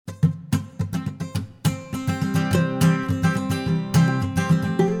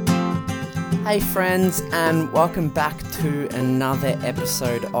Hey friends, and welcome back to another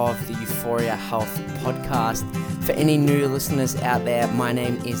episode of the Euphoria Health Podcast. For any new listeners out there, my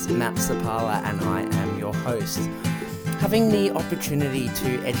name is Matt Sapala and I am your host. Having the opportunity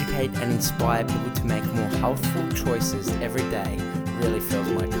to educate and inspire people to make more healthful choices every day really fills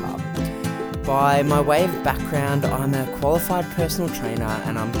my cup. By my way of background, I'm a qualified personal trainer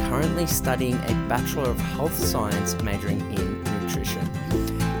and I'm currently studying a Bachelor of Health Science majoring in nutrition.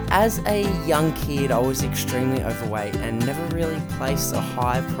 As a young kid, I was extremely overweight and never really placed a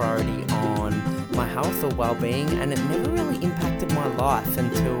high priority on my health or well-being, and it never really impacted my life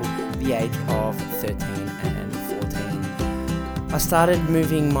until the age of 13 and 14. I started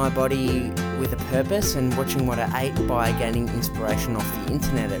moving my body with a purpose and watching what I ate by gaining inspiration off the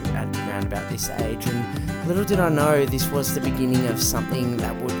internet at around about this age, and little did I know this was the beginning of something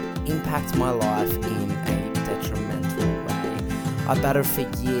that would impact my life in a detrimental way. I battled for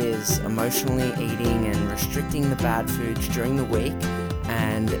years, emotionally eating and restricting the bad foods during the week,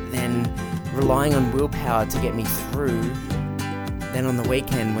 and then relying on willpower to get me through. Then on the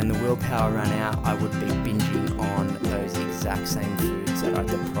weekend, when the willpower ran out, I would be binging on those exact same foods that I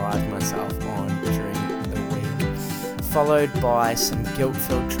deprived myself on during the week. Followed by some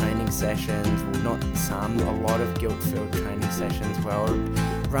guilt-filled training sessions, well not some, a lot of guilt-filled training sessions where I would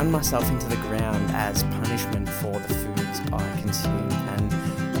run myself into the ground as punishment for the foods I consumed, and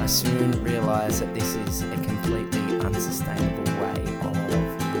I soon realised that this is a completely unsustainable way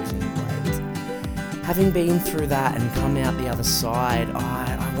of losing weight. Having been through that and come out the other side,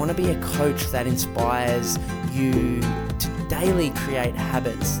 I want to be a coach that inspires you to daily create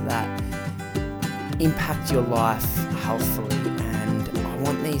habits that impact your life healthfully, and I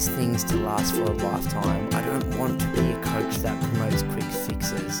want these things to last for a lifetime. I don't want to be a coach that promotes quick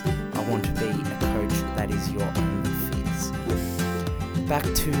fixes. I want to be a coach that is your only fix. Back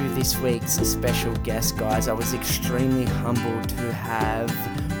to this week's special guest, guys. I was extremely humbled to have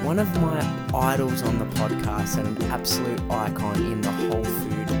one of my idols on the podcast and an absolute icon in the whole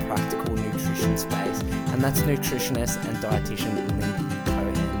food practical nutrition space, and that's nutritionist and dietitian Lyndi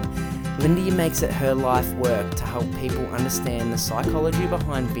Cohen. Lyndi makes it her life work to help people understand the psychology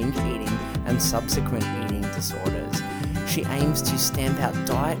behind binge eating and subsequent eating disorders. She aims to stamp out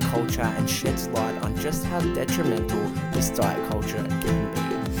diet culture and sheds light on just how detrimental this diet culture can be.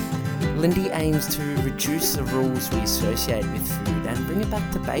 Lyndi aims to reduce the rules we associate with food and bring it back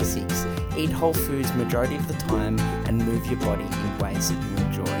to basics. Eat whole foods majority of the time and move your body in ways that you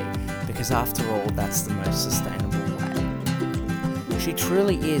enjoy, because after all, that's the most sustainable way. She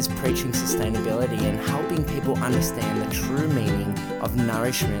truly is preaching sustainability and helping people understand the true meaning of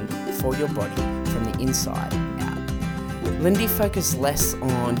nourishment for your body from the inside out. Lyndi focused less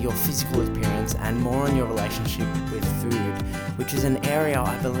on your physical appearance and more on your relationship with food, which is an area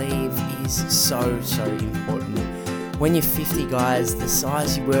I believe is so important. When you're 50, guys, the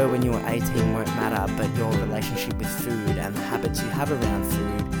size you were when you were 18 won't matter, but your relationship with food and the habits you have around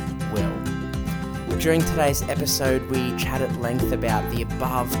food will. During today's episode, we chat at length about the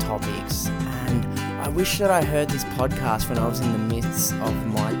above topics, and I wish that I heard this podcast when I was in the midst of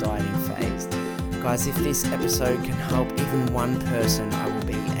my dieting phase. Guys, if this episode can help even one person, I will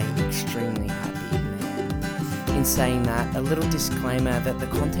be an extremely happy man. In saying that, a little disclaimer that the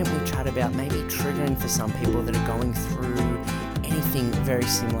content we chat about may be triggering for some people that are going through anything very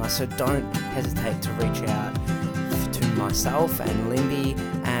similar, so don't hesitate to reach out to myself and Lyndi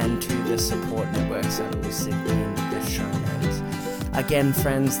and to the support networks that are listed in the show notes. Again,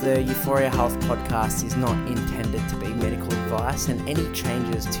 friends, the Euphoria Health Podcast is not intended to be medical advice, and any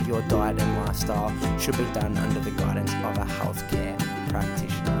changes to your diet and lifestyle should be done under the guidance of a healthcare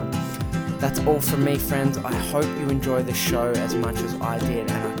practitioner. That's all from me, friends. I hope you enjoy the show as much as I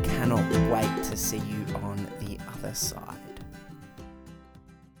did, and I cannot wait to see you on the other side.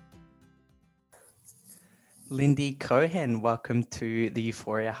 Lyndi Cohen, welcome to the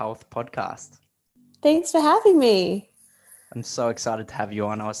Euphoria Health Podcast. Thanks for having me. I'm so excited to have you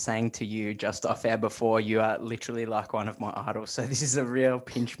on. I was saying to you just off air before, you are literally like one of my idols. So this is a real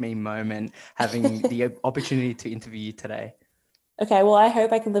pinch me moment having the opportunity to interview you today. Okay, well, I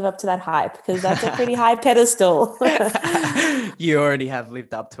hope I can live up to that hype, because that's a pretty high pedestal. You already have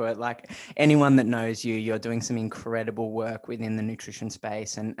lived up to it. Like anyone that knows you, you're doing some incredible work within the nutrition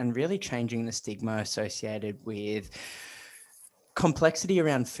space and really changing the stigma associated with complexity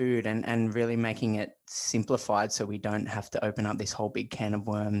around food and really making it simplified so we don't have to open up this whole big can of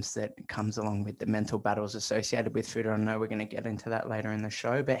worms that comes along with the mental battles associated with food. I know we're going to get into that later in the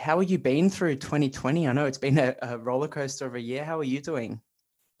show, but how have you been through 2020? I know it's been a roller coaster of a year. How are you doing?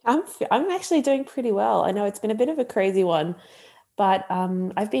 I'm actually doing pretty well. I know it's been a bit of a crazy one. But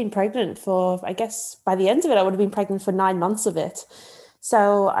I've been pregnant for, I guess by the end of it, I would have been pregnant for 9 months of it.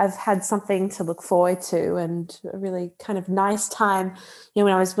 So I've had something to look forward to, and a really kind of nice time. When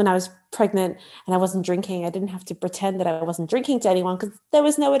I was pregnant and I wasn't drinking, I didn't have to pretend that I wasn't drinking to anyone because there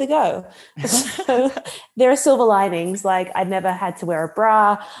was nowhere to go. So there are silver linings. Like I never had to wear a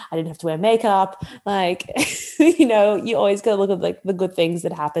bra. I didn't have to wear makeup. Like, you always got to look at like the good things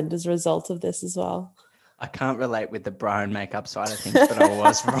that happened as a result of this as well. I can't relate with the bra and makeup side of things, but I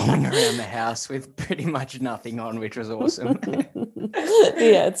was rolling around the house with pretty much nothing on, which was awesome.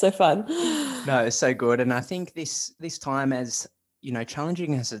 Yeah, it's so fun. No, it's so good. And I think this time, as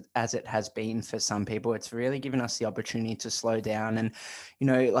challenging as it has been for some people, it's really given us the opportunity to slow down. And,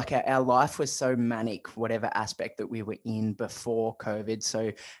 like our life was so manic, whatever aspect that we were in before COVID.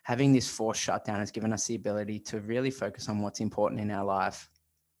 So having this forced shutdown has given us the ability to really focus on what's important in our life.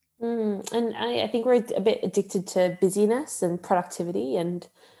 And I think we're a bit addicted to busyness and productivity. And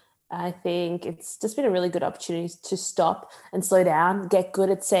I think it's just been a really good opportunity to stop and slow down, get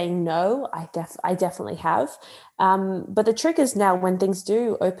good at saying no. I definitely have. But the trick is now when things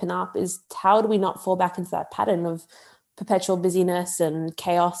do open up is how do we not fall back into that pattern of perpetual busyness and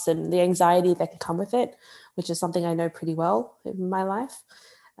chaos and the anxiety that can come with it, which is something I know pretty well in my life.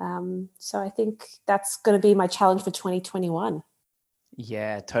 So I think that's going to be my challenge for 2021.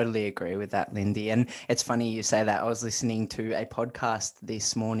 Yeah, totally agree with that, Lyndi. And it's funny you say that. I was listening to a podcast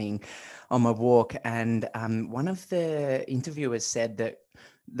this morning on my walk, and one of the interviewers said that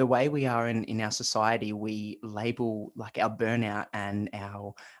the way we are in our society, we label like our burnout and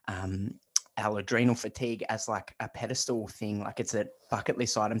our adrenal fatigue as like a pedestal thing, like it's a bucket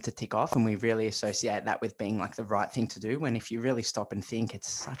list item to tick off, and we really associate that with being like the right thing to do. When if you really stop and think, it's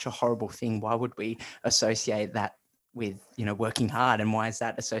such a horrible thing. Why would we associate that with working hard, and why is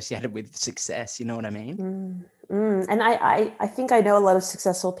that associated with success? You know what I mean? And I think I know a lot of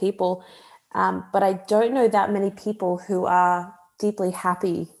successful people, but I don't know that many people who are deeply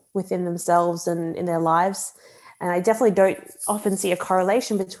happy within themselves and in their lives. And I definitely don't often see a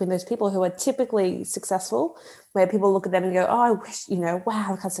correlation between those people who are typically successful, where people look at them and go, oh, I wish,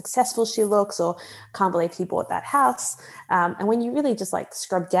 wow, look how successful she looks, or can't believe he bought that house. And when you really just like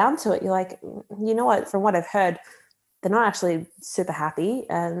scrub down to it, you're like, you know what, from what I've heard, they're not actually super happy,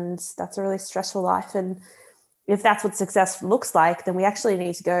 and that's a really stressful life. And if that's what success looks like, then we actually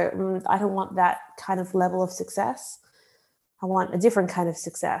need to go, I don't want that kind of level of success. I want a different kind of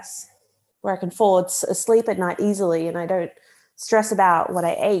success where I can fall asleep at night easily and I don't stress about what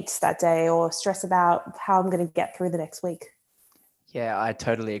I ate that day or stress about how I'm going to get through the next week. Yeah, I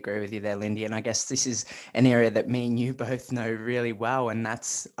totally agree with you there, Lyndi. And I guess this is an area that me and you both know really well. And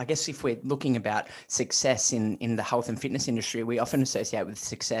that's, I guess, if we're looking about success in the health and fitness industry, we often associate with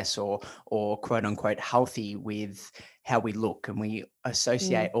success or quote unquote healthy with how we look. And we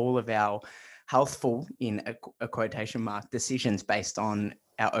associate all of our healthful, in a quotation mark, decisions based on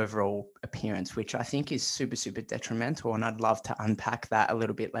our overall appearance, which I think is super, super detrimental. And I'd love to unpack that a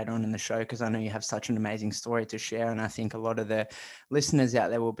little bit later on in the show, because I know you have such an amazing story to share. And I think a lot of the listeners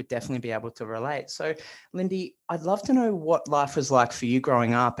out there will definitely be able to relate. So, Lyndi, I'd love to know what life was like for you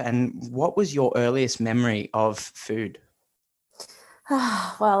growing up, and what was your earliest memory of food?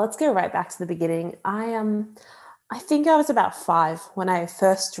 Well, let's go right back to the beginning. I think I was about 5 when I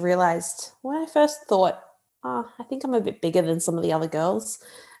first thought, oh, I think I'm a bit bigger than some of the other girls.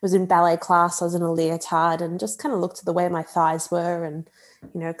 I was in ballet class, I was in a leotard, and just kind of looked at the way my thighs were and,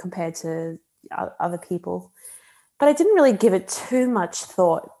 compared to other people. But I didn't really give it too much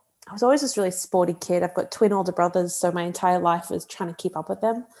thought. I was always this really sporty kid. I've got twin older brothers, so my entire life was trying to keep up with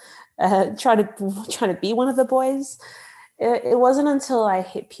them, trying to be one of the boys. It wasn't until I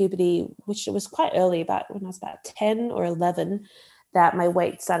hit puberty, which was quite early, about when I was about 10 or 11, that my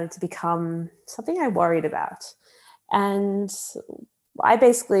weight started to become something I worried about. And I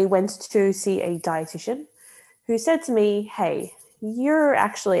basically went to see a dietitian who said to me, hey, you're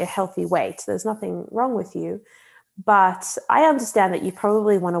actually a healthy weight. There's nothing wrong with you. But I understand that you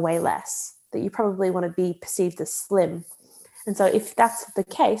probably want to weigh less, that you probably want to be perceived as slim. And so if that's the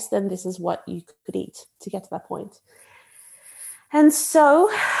case, then this is what you could eat to get to that point. And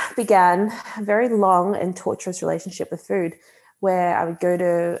so began a very long and torturous relationship with food, where I would go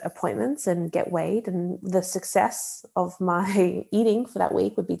to appointments and get weighed, and the success of my eating for that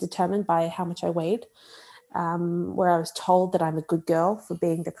week would be determined by how much I weighed, where I was told that I'm a good girl for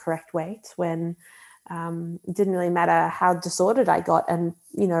being the correct weight, when it didn't really matter how disordered I got. And,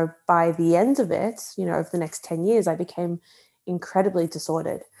 by the end of it, over the next 10 years, I became incredibly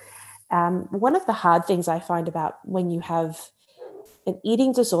disordered. One of the hard things I find about when you have an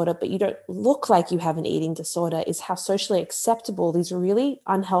eating disorder, but you don't look like you have an eating disorder, is how socially acceptable these really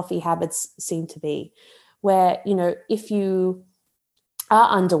unhealthy habits seem to be. Where, if you are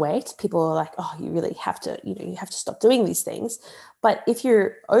underweight, people are like, oh, you really have to, you have to stop doing these things. But if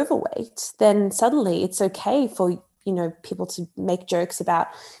you're overweight, then suddenly it's okay for, people to make jokes about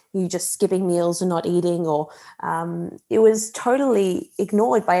you just skipping meals and not eating, or it was totally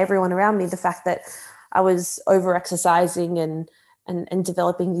ignored by everyone around me, the fact that I was over exercising and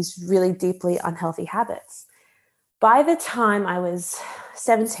developing these really deeply unhealthy habits. By the time I was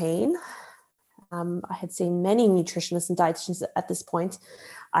 17, I had seen many nutritionists and dietitians at this point.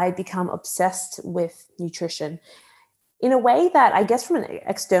 I had become obsessed with nutrition in a way that, I guess, from an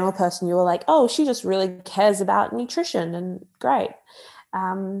external person, you were like, oh, she just really cares about nutrition, and great.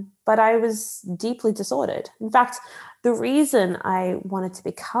 But I was deeply disordered. In fact, the reason I wanted to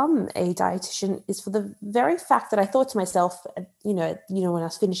become a dietitian is for the very fact that I thought to myself, when I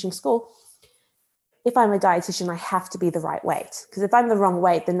was finishing school, if I'm a dietitian, I have to be the right weight, because if I'm the wrong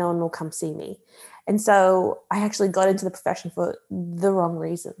weight, then no one will come see me. And so I actually got into the profession for the wrong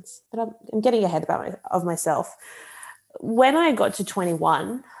reasons. But I'm getting ahead of myself. When I got to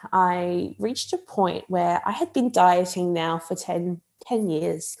 21, I reached a point where I had been dieting now for 10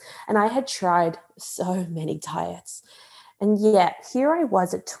 years, and I had tried so many diets. And yet here I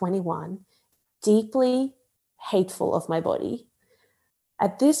was at 21, deeply hateful of my body.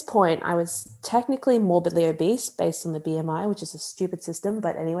 At this point, I was technically morbidly obese based on the BMI, which is a stupid system.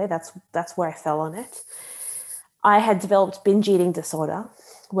 But anyway, that's where I fell on it. I had developed binge eating disorder,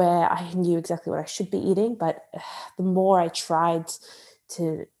 where I knew exactly what I should be eating. But the more I tried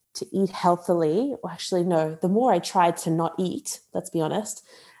to eat healthily, or actually, no, the more I tried to not eat, let's be honest,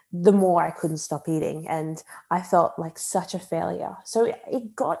 the more I couldn't stop eating. And I felt like such a failure. So I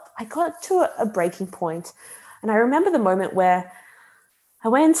got to a breaking point. And I remember the moment where I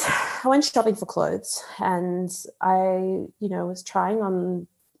went shopping for clothes, and I, was trying on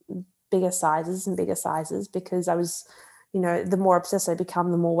bigger sizes and bigger sizes, because I was, the more obsessed I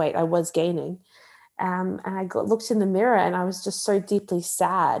become, the more weight I was gaining. And I looked in the mirror, and I was just so deeply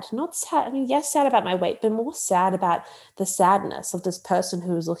sad. Not sad, I mean, yes, sad about my weight, but more sad about the sadness of this person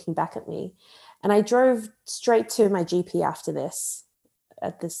who was looking back at me. And I drove straight to my GP after this,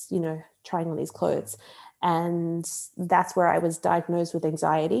 trying on these clothes. And that's where I was diagnosed with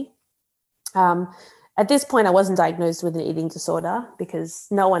anxiety. At this point, I wasn't diagnosed with an eating disorder, because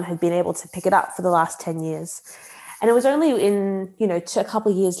no one had been able to pick it up for the last 10 years. And it was only in, a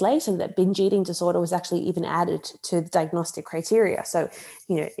couple of years later that binge eating disorder was actually even added to the diagnostic criteria. So,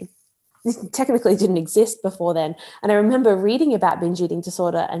 it technically didn't exist before then. And I remember reading about binge eating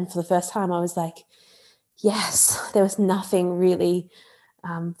disorder, and for the first time I was like, yes, there was nothing really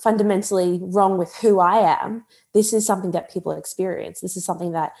fundamentally wrong with who I am. This is something that people experience. This is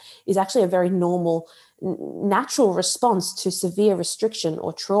something that is actually a very normal, natural response to severe restriction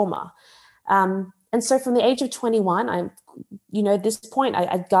or trauma. And so from the age of 21, at this point,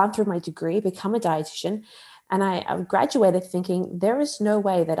 I'd gone through my degree, become a dietitian, and I graduated thinking there is no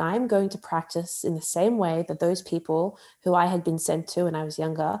way that I'm going to practice in the same way that those people who I had been sent to when I was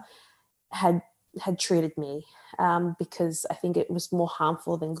younger had treated me, because I think it was more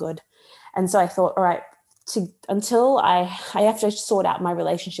harmful than good. And so I thought, all right, until I have to sort out my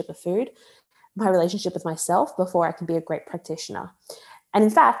relationship with food, my relationship with myself, before I can be a great practitioner. And in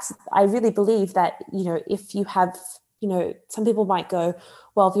fact, I really believe that, if you have, some people might go,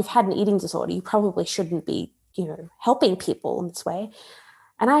 well, if you've had an eating disorder, you probably shouldn't be, helping people in this way.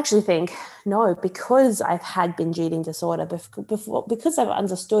 And I actually think, no, because I've had binge eating disorder before, because I've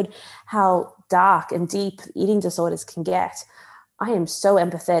understood how dark and deep eating disorders can get, I am so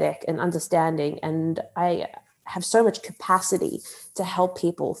empathetic and understanding, and I have so much capacity to help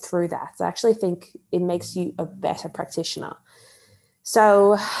people through that. So I actually think it makes you a better practitioner.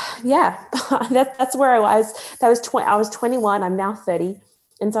 So, yeah, that's where I was. I was 21. I'm now 30,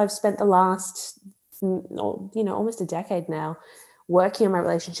 and so I've spent the last, almost a decade now, working on my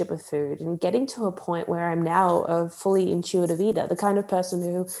relationship with food and getting to a point where I'm now a fully intuitive eater, the kind of person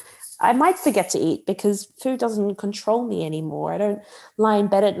who I might forget to eat because food doesn't control me anymore. I don't lie in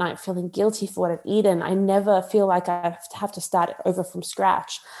bed at night feeling guilty for what I've eaten. I never feel like I have to start over from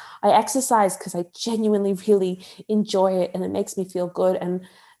scratch. I exercise because I genuinely really enjoy it, and it makes me feel good. And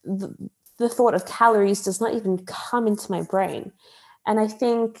the thought of calories does not even come into my brain. And I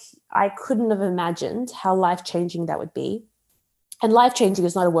think I couldn't have imagined how life-changing that would be. And life-changing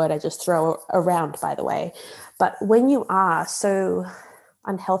is not a word I just throw around, by the way. But when you are so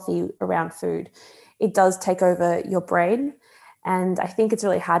unhealthy around food, it does take over your brain. And I think it's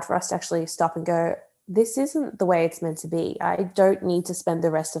really hard for us to actually stop and go, this isn't the way it's meant to be. I don't need to spend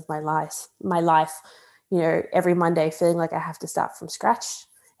the rest of my life, every Monday feeling like I have to start from scratch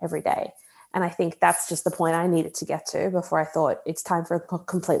every day. And I think that's just the point I needed to get to before I thought it's time for a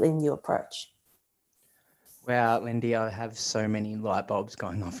completely new approach. Wow, Lyndi, I have so many light bulbs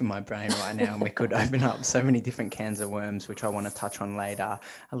going off in my brain right now, and we could open up so many different cans of worms, which I want to touch on later,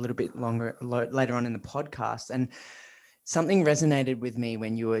 a little bit later on in the podcast. And something resonated with me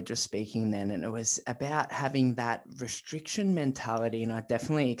when you were just speaking then, and it was about having that restriction mentality. And I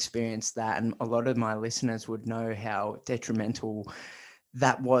definitely experienced that. And a lot of my listeners would know how detrimental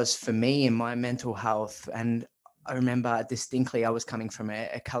that was for me in my mental health. And I remember distinctly, I was coming from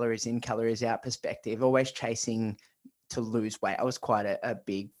a calories in, calories out perspective, always chasing to lose weight. I was quite a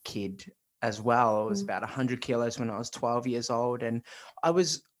big kid as well. I was about 100 kilos when I was 12 years old. And I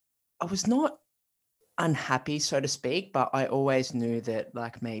was not unhappy, so to speak, but I always knew that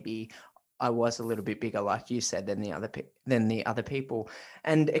like maybe I was a little bit bigger, like you said, than the other people.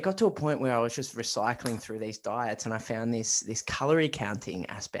 And it got to a point where I was just recycling through these diets, and I found this calorie counting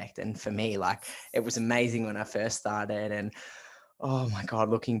aspect. And for me, like, it was amazing when I first started, and oh my God,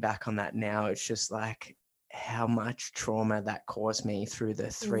 looking back on that now, it's just like how much trauma that caused me through the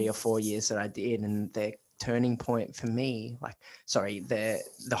 3 or 4 years that I did. And the turning point for me, the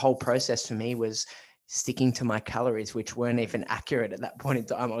whole process for me was sticking to my calories, which weren't even accurate at that point in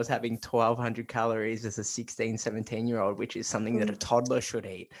time. I was having 1,200 calories as a 16, 17-year-old, which is something that a toddler should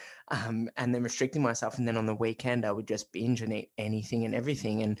eat. And then restricting myself. And then on the weekend, I would just binge and eat anything and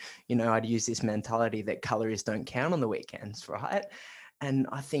everything. And, I'd use this mentality that calories don't count on the weekends, right? And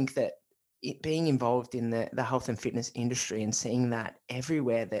I think that being involved in the health and fitness industry and seeing that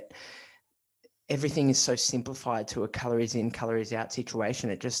everywhere, that everything is so simplified to a calories in, calories out situation.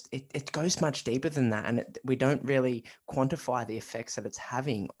 It goes much deeper than that. And we don't really quantify the effects that it's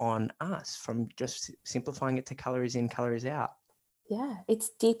having on us from just simplifying it to calories in, calories out. Yeah,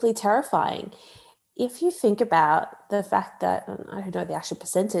 it's deeply terrifying. If you think about the fact that, I don't know the actual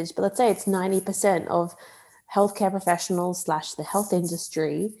percentage, but let's say it's 90% of healthcare professionals / the health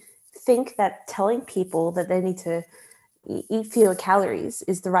industry think that telling people that they need to eat fewer calories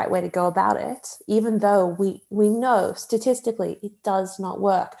is the right way to go about it, even though we know statistically it does not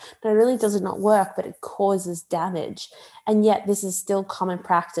work. Not only does it not work, but it causes damage. And yet this is still common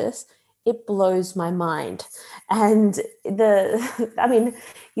practice. It blows my mind. And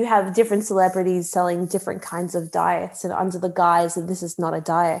you have different celebrities selling different kinds of diets and under the guise that this is not a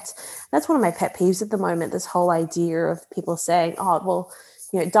diet. That's one of my pet peeves at the moment, this whole idea of people saying, oh, well,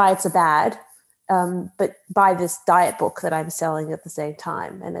 diets are bad. But buy this diet book that I'm selling at the same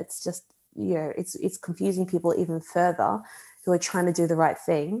time. And it's just, it's confusing people even further who are trying to do the right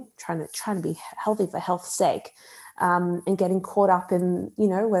thing, trying to be healthy for health's sake, and getting caught up in,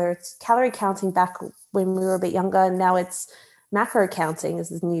 whether it's calorie counting back when we were a bit younger, and now it's macro counting is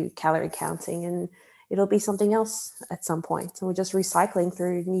the new calorie counting, and it'll be something else at some point. And we're just recycling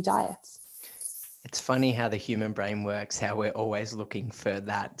through new diets. It's funny how the human brain works, how we're always looking for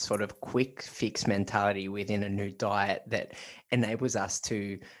that sort of quick fix mentality within a new diet that enables us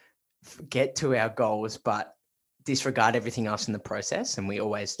to get to our goals, but disregard everything else in the process. And we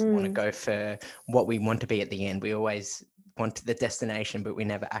always want to go for what we want to be at the end. We always want the destination, but we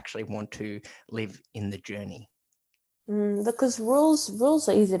never actually want to live in the journey. Because rules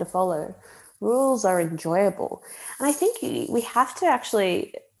are easy to follow. Rules are enjoyable. And I think we have to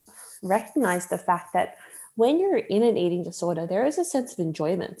actually recognize the fact that when you're in an eating disorder, there is a sense of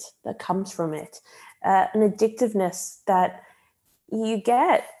enjoyment that comes from it, an addictiveness that you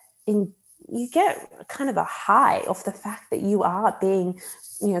get kind of a high off the fact that you are being,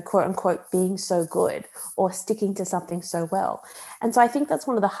 quote unquote, being so good or sticking to something so well. And so I think that's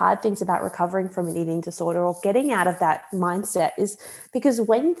one of the hard things about recovering from an eating disorder or getting out of that mindset, is because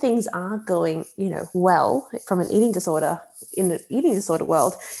when things are going, well from an eating disorder, in the eating disorder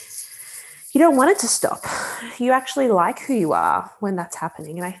world, you don't want it to stop. You actually like who you are when that's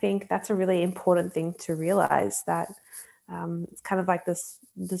happening. And I think that's a really important thing to realize, that it's kind of like this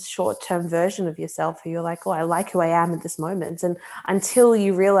short-term version of yourself who you're like, oh, I like who I am at this moment. And until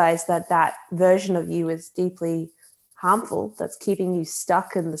you realize that that version of you is deeply harmful, that's keeping you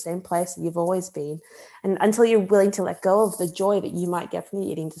stuck in the same place that you've always been, and until you're willing to let go of the joy that you might get from the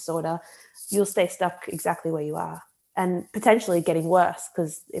eating disorder, you'll stay stuck exactly where you are, and potentially getting worse,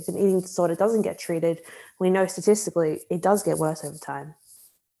 because if an eating disorder doesn't get treated, we know statistically it does get worse over time.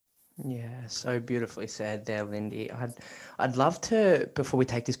 Yeah, so beautifully said there, Lyndi. I'd love to, before we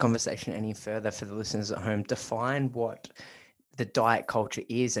take this conversation any further for the listeners at home, define what the diet culture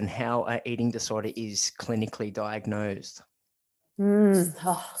is and how an eating disorder is clinically diagnosed.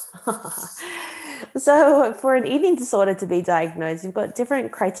 So for an eating disorder to be diagnosed, you've got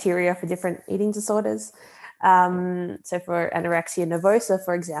different criteria for different eating disorders. So for anorexia nervosa,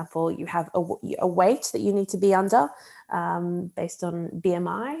 for example, you have a weight that you need to be under based on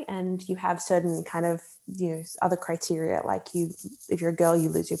BMI, and you have certain kind of other criteria, like if you're a girl, you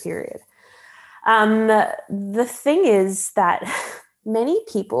lose your period. The thing is that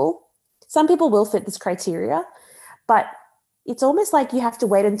some people will fit this criteria, but it's almost like you have to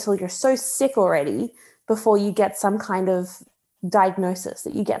wait until you're so sick already before you get some kind of diagnosis,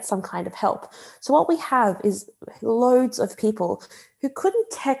 that you get some kind of help. So what we have is loads of people who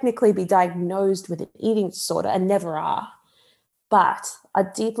couldn't technically be diagnosed with an eating disorder and never are, but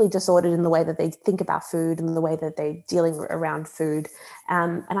are deeply disordered in the way that they think about food and the way that they're dealing around food.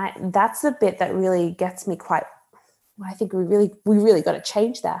 That's a bit that really gets me quite, I think we really got to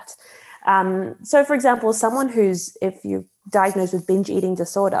change that. So for example, if you're diagnosed with binge eating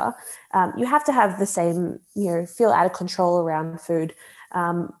disorder, you have to have the same, feel out of control around food,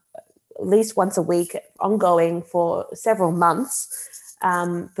 at least once a week, ongoing for several months,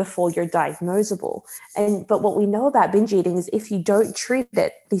 before you're diagnosable. But what we know about binge eating is if you don't treat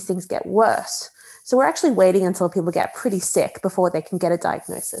it, these things get worse. So we're actually waiting until people get pretty sick before they can get a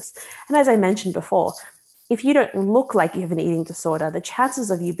diagnosis. And as I mentioned before, if you don't look like you have an eating disorder, the chances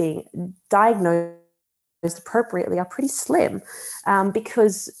of you being diagnosed appropriately are pretty slim,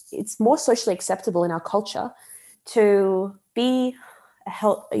 because it's more socially acceptable in our culture to be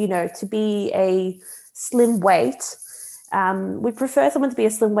to be a slim weight. We prefer someone to be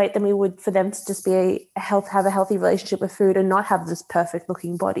a slim weight than we would for them to just be have a healthy relationship with food and not have this perfect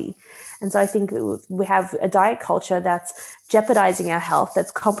looking body. And so I think we have a diet culture that's jeopardizing our health,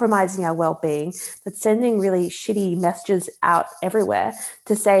 that's compromising our well-being, that's sending really shitty messages out everywhere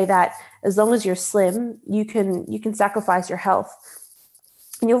to say that as long as you're slim, you can sacrifice your health.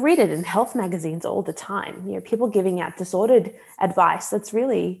 And you'll read it in health magazines all the time. People giving out disordered advice that's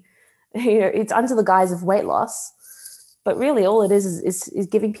really, it's under the guise of weight loss. But really all it is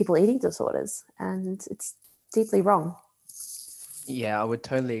giving people eating disorders, and it's deeply wrong. Yeah, I would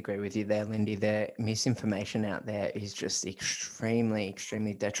totally agree with you there, Lyndi. The misinformation out there is just extremely,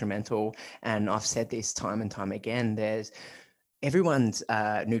 extremely detrimental. And I've said this time and time again, everyone's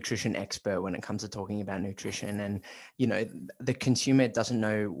a nutrition expert when it comes to talking about nutrition. And, the consumer doesn't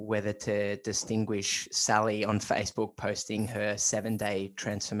know whether to distinguish Sally on Facebook posting her 7-day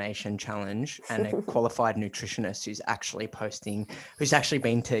transformation challenge and a qualified nutritionist who's actually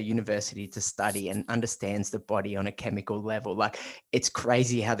been to university to study and understands the body on a chemical level. Like, it's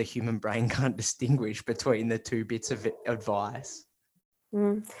crazy how the human brain can't distinguish between the two bits of advice.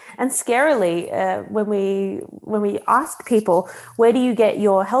 And scarily, when we ask people, where do you get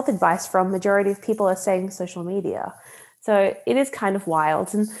your health advice from, majority of people are saying social media. So it is kind of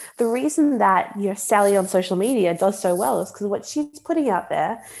wild. And the reason that Sally on social media does so well is because what she's putting out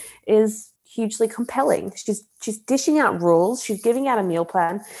there is hugely compelling. She's dishing out rules. She's giving out a meal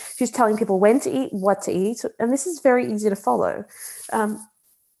plan. She's telling people when to eat, what to eat. And this is very easy to follow.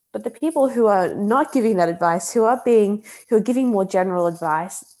 But the people who are not giving that advice, who are giving more general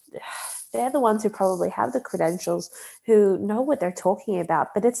advice, they're the ones who probably have the credentials, who know what they're talking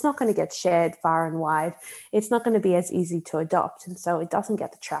about, but it's not going to get shared far and wide. It's not going to be as easy to adopt. And so it doesn't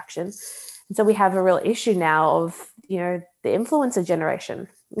get the traction. And so we have a real issue now of, the influencer generation.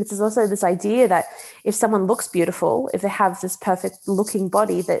 This is also this idea that if someone looks beautiful, if they have this perfect looking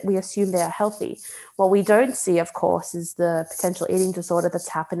body, that we assume they are healthy. What we don't see, of course, is the potential eating disorder that's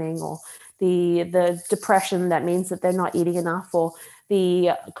happening, or the depression that means that they're not eating enough, or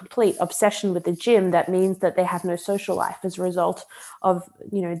the complete obsession with the gym that means that they have no social life as a result of,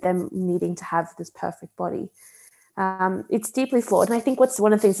 them needing to have this perfect body. It's deeply flawed. And I think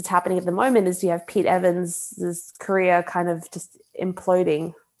one of the things that's happening at the moment is you have Pete Evans' career kind of just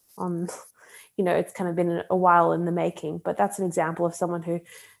imploding on, it's kind of been a while in the making, but that's an example of someone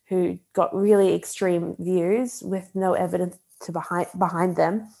who got really extreme views with no evidence behind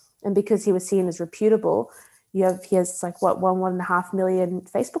them. And because he was seen as reputable, he has like 1.5 million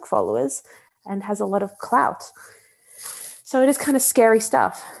Facebook followers and has a lot of clout. So it is kind of scary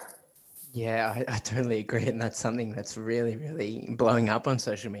stuff. Yeah, I totally agree. And that's something that's really, really blowing up on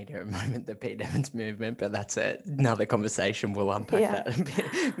social media at the moment, the Pete Evans movement. But that's another conversation. We'll unpack that a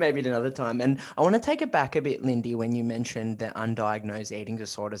bit, maybe at another time. And I want to take it back a bit, Lyndi, when you mentioned the undiagnosed eating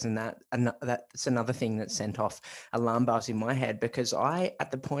disorders. And that's another thing that sent off alarm bells in my head, because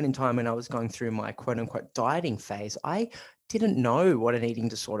at the point in time when I was going through my quote unquote dieting phase, I didn't know what an eating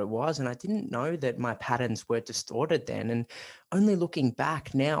disorder was, and I didn't know that my patterns were distorted then. And only looking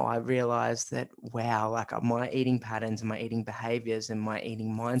back now, I realized that, wow, like my eating patterns and my eating behaviors and my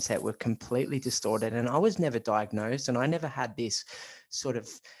eating mindset were completely distorted. And I was never diagnosed, and I never had this sort of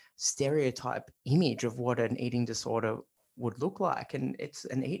stereotype image of what an eating disorder would look like. And it's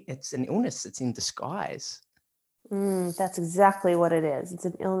an illness that's in disguise. That's exactly what it is. It's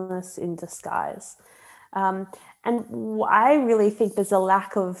an illness in disguise. Um, and I really think there's a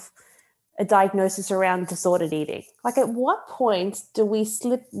lack of a diagnosis around disordered eating. Like, at what point do we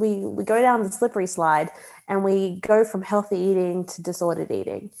we go down the slippery slide and we go from healthy eating to disordered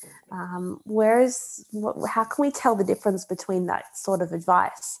eating? How can we tell the difference between that sort of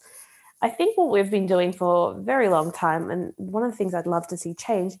advice? I think what we've been doing for a very long time, and one of the things I'd love to see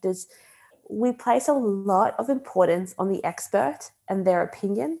changed, is we place a lot of importance on the expert and their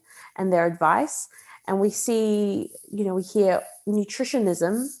opinion and their advice. And we see, we hear nutrition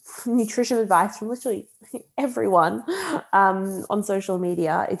advice from literally everyone on social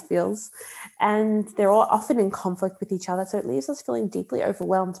media, it feels. And they're all often in conflict with each other. So it leaves us feeling deeply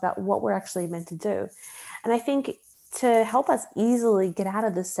overwhelmed about what we're actually meant to do. And I think to help us easily get out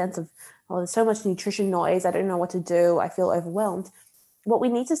of this sense of, oh, there's so much nutrition noise, I don't know what to do, I feel overwhelmed, what we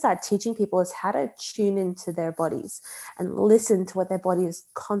need to start teaching people is how to tune into their bodies and listen to what their body is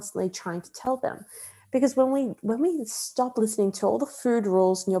constantly trying to tell them. Because when we stop listening to all the food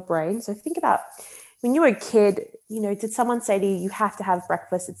rules in your brain, so think about when you were a kid, did someone say to you, you have to have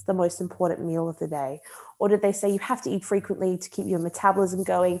breakfast, it's the most important meal of the day? Or did they say you have to eat frequently to keep your metabolism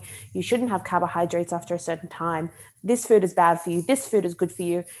going? You shouldn't have carbohydrates after a certain time. This food is bad for you. This food is good for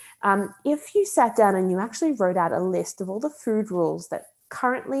you. If you sat down and you actually wrote out a list of all the food rules that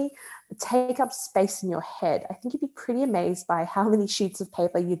currently take up space in your head, I think you'd be pretty amazed by how many sheets of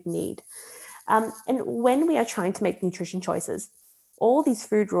paper you'd need. And when we are trying to make nutrition choices, all these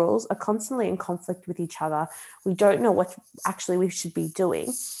food rules are constantly in conflict with each other. We don't know what actually we should be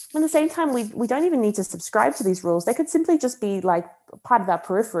doing. At the same time, we don't even need to subscribe to these rules. They could simply just be like part of our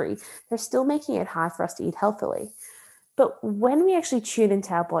periphery. They're still making it hard for us to eat healthily. But when we actually tune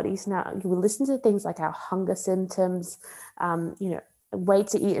into our bodies, now we listen to things like our hunger symptoms, wait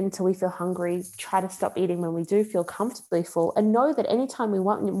to eat until we feel hungry, try to stop eating when we do feel comfortably full, and know that anytime we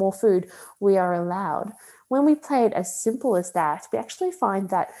want more food, we are allowed. When we play it as simple as that, we actually find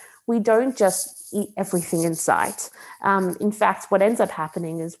that we don't just eat everything in sight. In fact, what ends up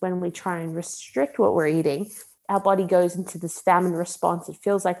happening is when we try and restrict what we're eating, our body goes into this famine response. It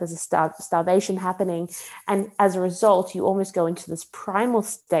feels like there's a starvation happening. And as a result, you almost go into this primal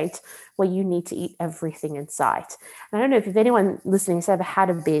state where you need to eat everything in sight. And I don't know if anyone listening has ever had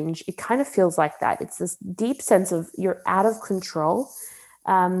a binge, it kind of feels like that. It's this deep sense of you're out of control.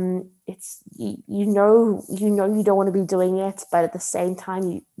 It's you know you don't want to be doing it, but at the same time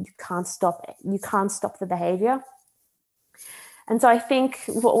you can't stop it. You can't stop the behavior. And so I think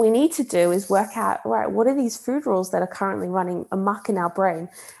what we need to do is work out, right, what are these food rules that are currently running amok in our brain,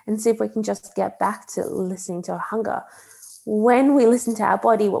 and see if we can just get back to listening to our hunger. When we listen to our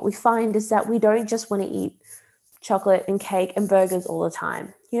body, what we find is that we don't just want to eat chocolate and cake and burgers all the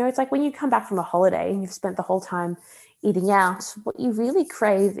time. It's like when you come back from a holiday and you've spent the whole time eating out, what you really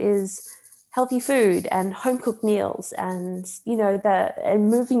crave is healthy food and home cooked meals and, and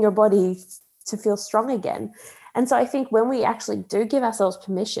moving your body to feel strong again. And so I think when we actually do give ourselves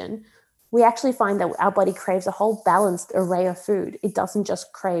permission, we actually find that our body craves a whole balanced array of food. It doesn't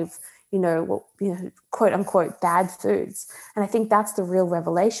just crave, quote unquote, bad foods. And I think that's the real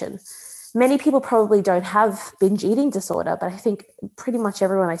revelation. Many people probably don't have binge eating disorder, but I think pretty much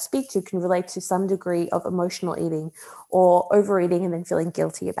everyone I speak to can relate to some degree of emotional eating or overeating and then feeling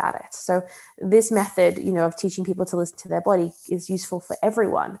guilty about it. So this method, of teaching people to listen to their body is useful for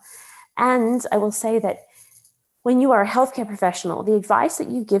everyone. And I will say that when you are a healthcare professional, the advice that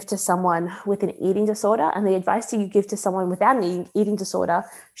you give to someone with an eating disorder and the advice that you give to someone without an eating disorder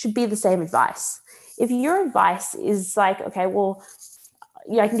should be the same advice. If your advice is like, okay, well,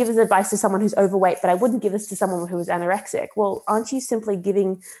 I can give this advice to someone who's overweight, but I wouldn't give this to someone who is anorexic. Well, aren't you simply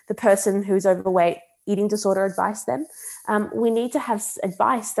giving the person who's overweight eating disorder advice then? We need to have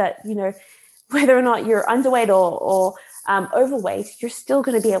advice that, whether or not you're underweight or overweight, you're still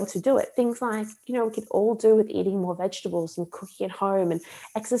going to be able to do it. Things like, we could all do with eating more vegetables and cooking at home and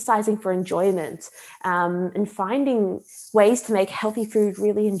exercising for enjoyment, and finding ways to make healthy food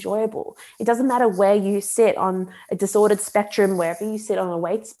really enjoyable. It doesn't matter where you sit on a disordered spectrum, wherever you sit on a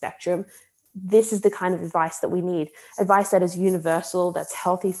weight spectrum, this is the kind of advice that we need. Advice that is universal, that's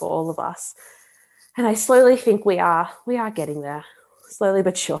healthy for all of us. And I slowly think we are getting there. Slowly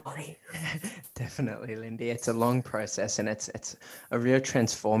but surely. Definitely, Lyndi. It's a long process, and it's a real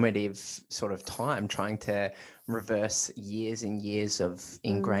transformative sort of time trying to reverse years and years of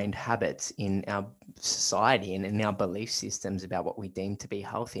ingrained habits in our society and in our belief systems about what we deem to be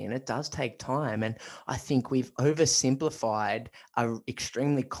healthy. And it does take time. And I think we've oversimplified an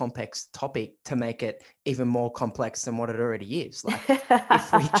extremely complex topic to make it even more complex than what it already is. Like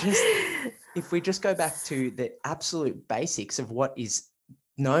if we just go back to the absolute basics of what is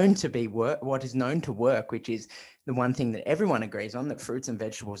known to be what is known to work, which is the one thing that everyone agrees on, that fruits and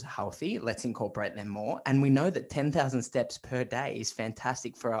vegetables are healthy. Let's incorporate them more. And we know that 10,000 steps per day is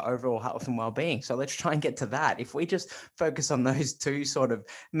fantastic for our overall health and well-being. So let's try and get to that. If we just focus on those two sort of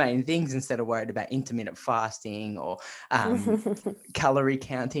main things instead of worried about intermittent fasting or calorie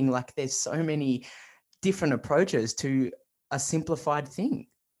counting, like there's so many different approaches to a simplified thing.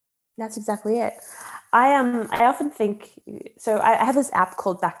 That's exactly it. I often think, so I have this app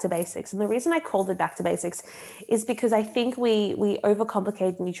called Back to Basics, and the reason I called it Back to Basics is because I think we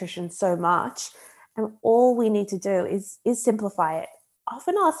overcomplicate nutrition so much, and all we need to do is simplify it.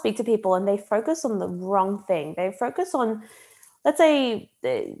 Often I'll speak to people and they focus on the wrong thing. They focus on, let's say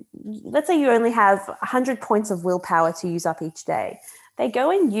you only have 100 points of willpower to use up each day. They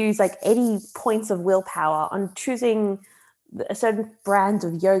go and use like 80 points of willpower on choosing a certain brand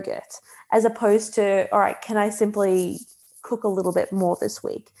of yogurt, as opposed to, all right, can I simply cook a little bit more this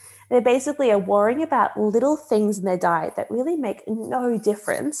week? They basically are worrying about little things in their diet that really make no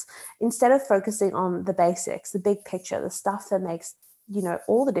difference, instead of focusing on the basics, the big picture, the stuff that makes,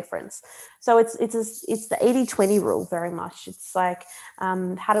 all the difference. So it's the 80-20 rule very much. It's like,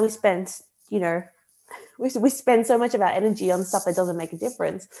 how do we spend, we spend so much of our energy on stuff that doesn't make a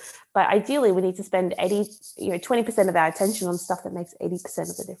difference, but ideally we need to spend 20% of our attention on stuff that makes 80%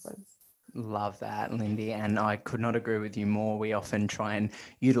 of the difference. Love that, Lyndi. And I could not agree with you more. We often try and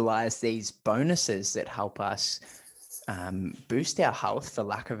utilize these bonuses that help us boost our health, for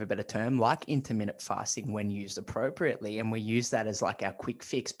lack of a better term, like intermittent fasting when used appropriately. And we use that as like our quick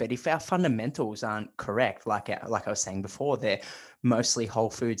fix. But if our fundamentals aren't correct, like I was saying before, they're mostly whole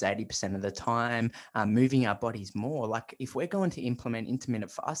foods 80% of the time, moving our bodies more. Like if we're going to implement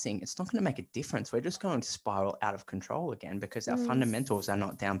intermittent fasting, it's not going to make a difference. We're just going to spiral out of control again because our fundamentals are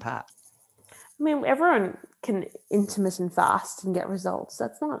not down pat. I mean, everyone can intermittent fast and get results.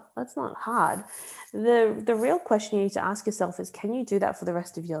 That's not hard. The real question you need to ask yourself is, can you do that for the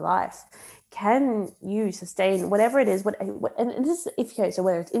rest of your life? Can you sustain whatever it is? And this is, so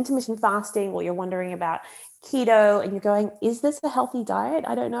whether it's intermittent fasting or you're wondering about keto and you're going, is this a healthy diet?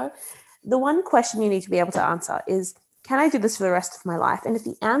 I don't know. The one question you need to be able to answer is, can I do this for the rest of my life? And if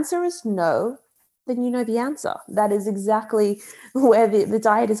the answer is no, then you know the answer. That is exactly where the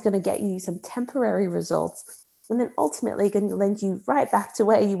diet is going to get you some temporary results, and then ultimately going to lend you right back to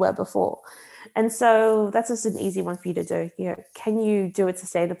where you were before. And so that's just an easy one for you to do. Can you do it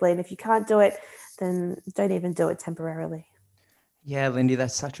sustainably? And if you can't do it, then don't even do it temporarily. Yeah, Lyndi,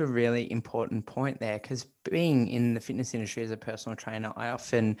 that's such a really important point there, because being in the fitness industry as a personal trainer, I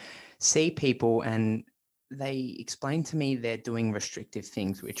often see people and they explain to me they're doing restrictive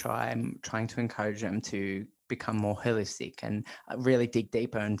things, which I'm trying to encourage them to become more holistic and really dig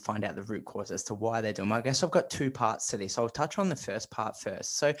deeper and find out the root cause as to why they're doing. I guess I've got two parts to this. I'll touch on the first part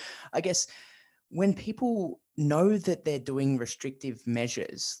first. So I guess when people know that they're doing restrictive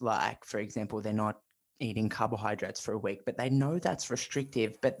measures, like, for example, they're not eating carbohydrates for a week, but they know that's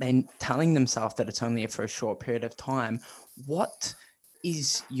restrictive, but then telling themselves that it's only for a short period of time, what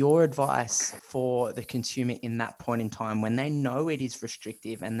is your advice for the consumer in that point in time when they know it is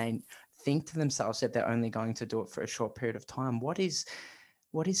restrictive and they think to themselves that they're only going to do it for a short period of time? What is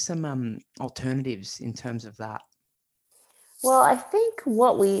some alternatives in terms of that? Well, I think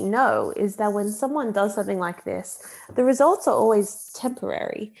what we know is that when someone does something like this, the results are always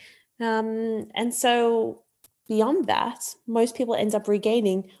temporary. And so beyond that, most people end up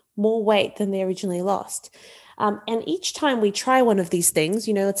regaining more weight than they originally lost. And each time we try one of these things,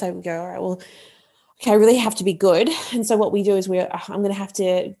 let's say we go, all right, well, okay, I really have to be good. And so what we do is I'm going to have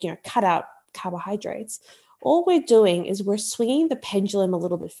to, cut out carbohydrates. All we're doing is we're swinging the pendulum a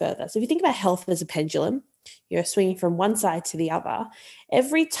little bit further. So if you think about health as a pendulum, you're swinging from one side to the other.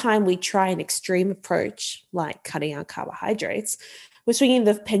 Every time we try an extreme approach, like cutting out carbohydrates, we're swinging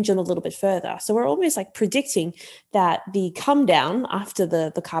the pendulum a little bit further. So we're almost like predicting that the come down after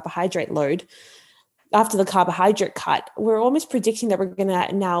the carbohydrate load, after the carbohydrate cut, we're almost predicting that we're going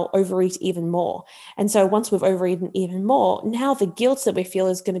to now overeat even more. And so once we've overeaten even more, now the guilt that we feel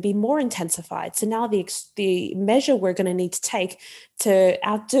is going to be more intensified. So now the measure we're going to need to take to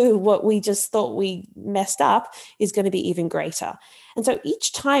outdo what we just thought we messed up is going to be even greater. And so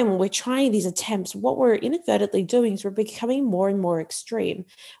each time we're trying these attempts, what we're inadvertently doing is we're becoming more and more extreme.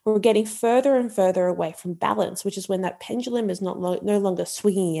 We're getting further and further away from balance, which is when that pendulum is no longer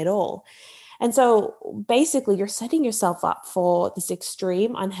swinging at all. And so basically, you're setting yourself up for this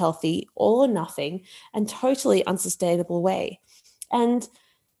extreme, unhealthy, all or nothing, and totally unsustainable way. And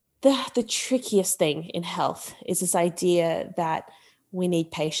the trickiest thing in health is this idea that we need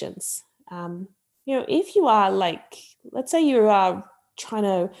patience. If you are like, let's say you are trying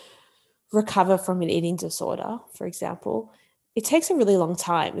to recover from an eating disorder, for example, it takes a really long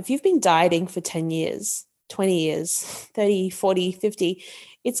time. If you've been dieting for 10 years, 20 years, 30, 40, 50,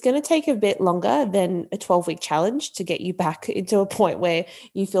 it's going to take a bit longer than a 12-week challenge to get you back into a point where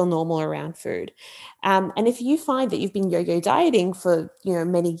you feel normal around food. And if you find that you've been yo-yo dieting for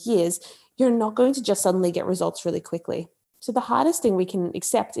many years, you're not going to just suddenly get results really quickly. So the hardest thing we can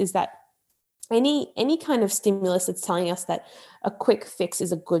accept is that any kind of stimulus that's telling us that a quick fix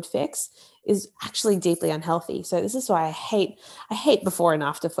is a good fix is actually deeply unhealthy. So this is why I hate before and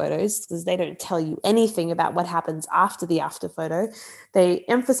after photos, because they don't tell you anything about what happens after the after photo. They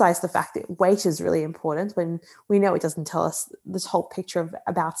emphasize the fact that weight is really important when we know it doesn't tell us this whole picture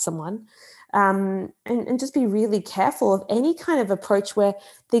about someone. And just be really careful of any kind of approach where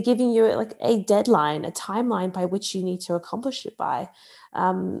they're giving you like a deadline, a timeline by which you need to accomplish it by.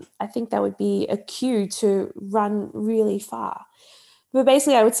 I think that would be a cue to run really far. But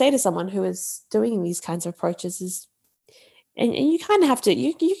basically, I would say to someone who is doing these kinds of approaches is, and you kind of have to,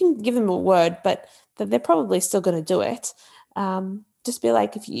 you can give them a word, but that they're probably still going to do it. Just be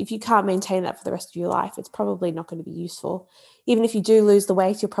like, if you can't maintain that for the rest of your life, it's probably not going to be useful. Even if you do lose the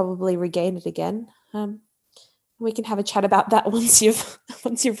weight, you'll probably regain it again. We can have a chat about that once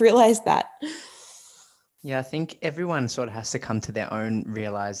you've realized that. Yeah, I think everyone sort of has to come to their own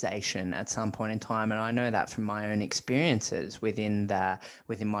realization at some point in time. And I know that from my own experiences within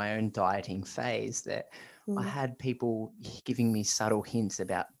my own dieting phase, that I had people giving me subtle hints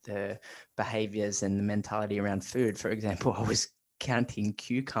about the behaviors and the mentality around food. For example, I was counting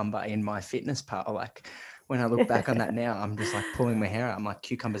cucumber in my fitness pal. Like when I look back on that now, I'm just like pulling my hair out. I'm like,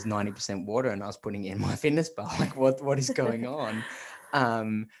 cucumber's 90% water, and I was putting it in my fitness pal. Like what is going on?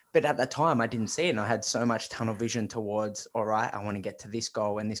 But at that time I didn't see it, and I had so much tunnel vision towards, all right, I want to get to this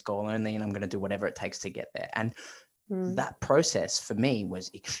goal and this goal only, and I'm going to do whatever it takes to get there. And that process for me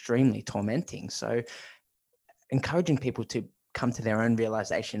was extremely tormenting. So encouraging people to come to their own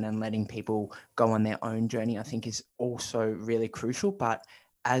realization and letting people go on their own journey, I think, is also really crucial. But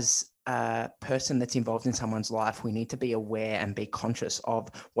as a person that's involved in someone's life, we need to be aware and be conscious of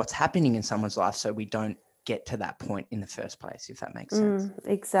what's happening in someone's life so we don't get to that point in the first place, if that makes sense.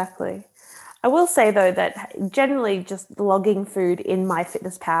 Exactly. I will say, though, that generally just logging food in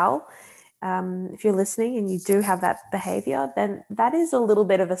MyFitnessPal, if you're listening and you do have that behavior, then that is a little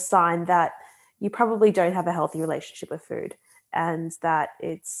bit of a sign that you probably don't have a healthy relationship with food, and that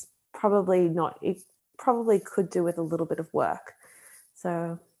it's probably not, it probably could do with a little bit of work.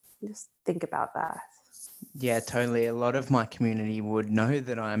 So just think about that. Yeah, totally. A lot of my community would know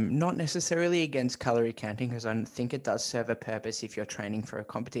that I'm not necessarily against calorie counting, because I think it does serve a purpose if you're training for a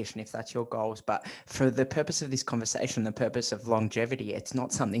competition, if that's your goals. But for the purpose of this conversation, the purpose of longevity, it's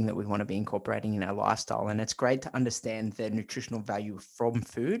not something that we want to be incorporating in our lifestyle. And it's great to understand the nutritional value from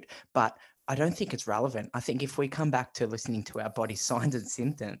food, but I don't think it's relevant. I think if we come back to listening to our body's signs and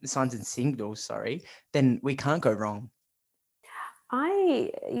signals, then we can't go wrong.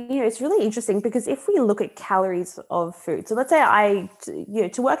 It's really interesting because if we look at calories of food, so let's say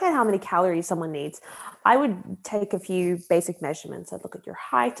to work out how many calories someone needs, I would take a few basic measurements. I'd look at your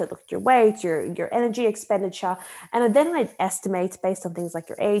height, I'd look at your weight, your energy expenditure, and then I'd estimate based on things like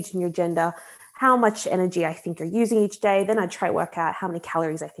your age and your gender, how much energy I think you're using each day. Then I'd try to work out how many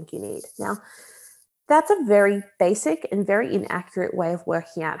calories I think you need. Now, that's a very basic and very inaccurate way of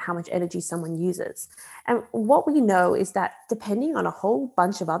working out how much energy someone uses. And what we know is that depending on a whole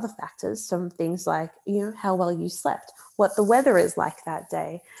bunch of other factors, some things like, how well you slept, what the weather is like that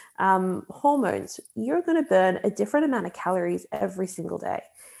day, hormones, you're going to burn a different amount of calories every single day.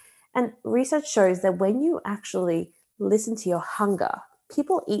 And research shows that when you actually listen to your hunger,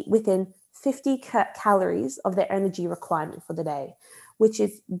 people eat within 50 calories of their energy requirement for the day, which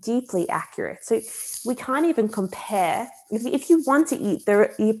is deeply accurate. So we can't even compare. If you want to eat the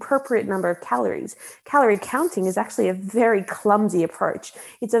appropriate number of calories, calorie counting is actually a very clumsy approach.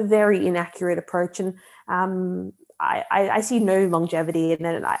 It's a very inaccurate approach. And I see no longevity in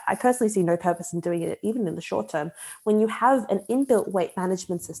it. I personally see no purpose in doing it, even in the short term. When you have an inbuilt weight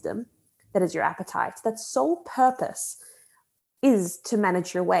management system that is your appetite, that's sole purpose is to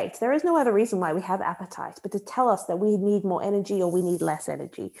manage your weight. There is no other reason why we have appetite, but to tell us that we need more energy or we need less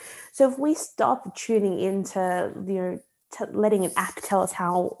energy. So if we stop tuning into, letting an app tell us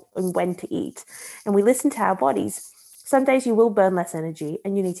how and when to eat, and we listen to our bodies, some days you will burn less energy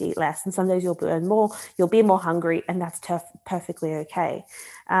and you need to eat less, and some days you'll burn more, you'll be more hungry, and that's perfectly okay.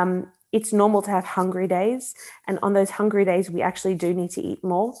 It's normal to have hungry days, and on those hungry days, we actually do need to eat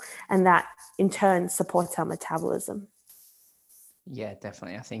more, and that in turn supports our metabolism. Yeah,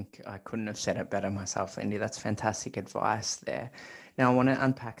 definitely. I think I couldn't have said it better myself, Lindy. That's fantastic advice there. Now, I want to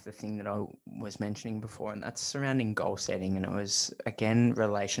unpack the thing that I was mentioning before, and that's surrounding goal setting. And it was, again,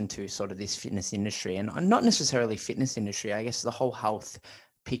 relation to sort of this fitness industry, and not necessarily fitness industry, I guess the whole health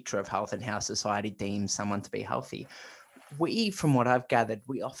picture of health and how society deems someone to be healthy. From what I've gathered,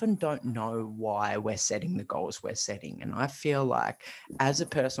 we often don't know why we're setting the goals we're setting. And I feel like as a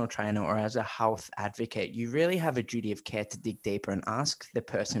personal trainer or as a health advocate, you really have a duty of care to dig deeper and ask the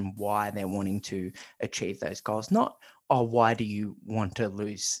person why they're wanting to achieve those goals. Not, oh, why do you want to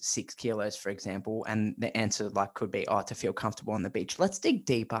lose 6 kilos, for example? And the answer could be, oh, to feel comfortable on the beach. Let's dig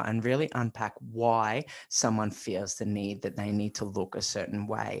deeper and really unpack why someone feels the need that they need to look a certain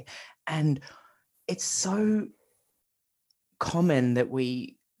way. And it's so common that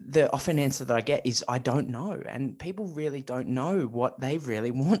the often answer that I get is, I don't know. And people really don't know what they really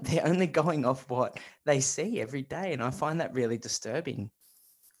want. They're only going off what they see every day. And I find that really disturbing.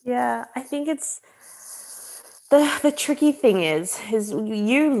 Yeah, I think it's the tricky thing is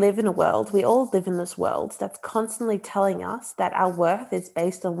you live in a world, we all live in this world that's constantly telling us that our worth is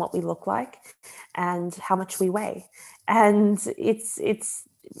based on what we look like and how much we weigh. And it's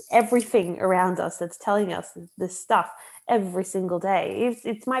everything around us that's telling us this stuff every single day.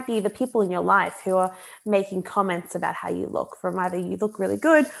 It might be the people in your life who are making comments about how you look, from either you look really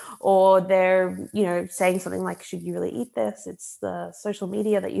good or they're, saying something like, should you really eat this? It's the social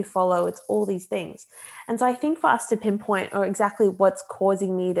media that you follow. It's all these things. And so I think for us to pinpoint or exactly what's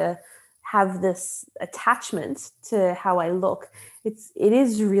causing me to have this attachment to how I look, it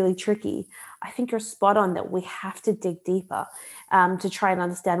is really tricky. I think you're spot on that we have to dig deeper to try and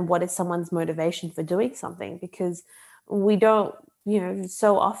understand what is someone's motivation for doing something, because we don't,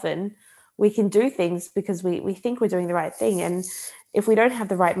 so often we can do things because we think we're doing the right thing. And if we don't have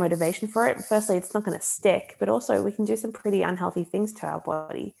the right motivation for it, firstly, it's not going to stick, but also we can do some pretty unhealthy things to our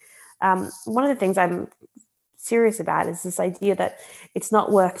body. One of the things I'm serious about is this idea that it's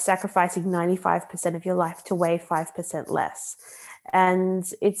not worth sacrificing 95% of your life to weigh 5% less. And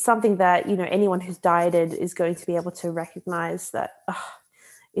it's something that, anyone who's dieted is going to be able to recognize that,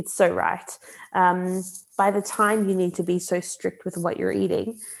 it's so right. By the time you need to be so strict with what you're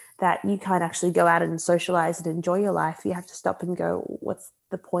eating that you can't actually go out and socialize and enjoy your life, you have to stop and go, what's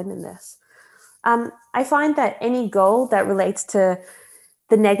the point in this? I find that any goal that relates to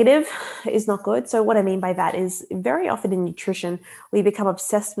the negative is not good. So what I mean by that is, very often in nutrition, we become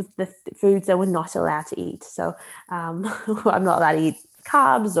obsessed with the foods that we're not allowed to eat. So I'm not allowed to eat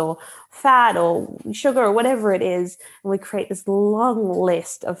carbs or fat or sugar or whatever it is. And we create this long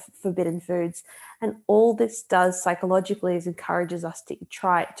list of forbidden foods. And all this does psychologically is encourages us to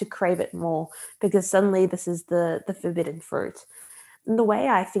try to crave it more, because suddenly this is the forbidden fruit. And the way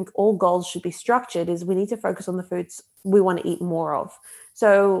I think all goals should be structured is we need to focus on the foods we want to eat more of.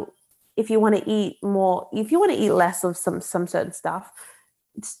 So if you want to eat more, if you want to eat less of some certain stuff,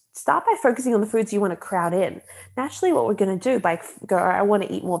 start by focusing on the foods you want to crowd in. Naturally, what we're going to do I want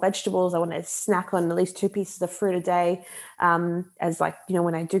to eat more vegetables. I want to snack on at least 2 pieces of fruit a day. As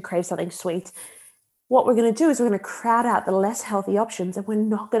when I do crave something sweet, what we're going to do is we're going to crowd out the less healthy options, and we're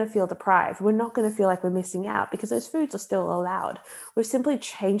not going to feel deprived. We're not going to feel like we're missing out because those foods are still allowed. We've simply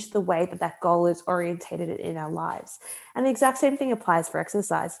changed the way that goal is orientated in our lives. And the exact same thing applies for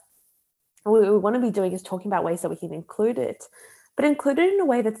exercise. What we want to be doing is talking about ways that we can include it, but include it in a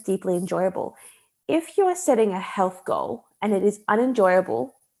way that's deeply enjoyable. If you are setting a health goal and it is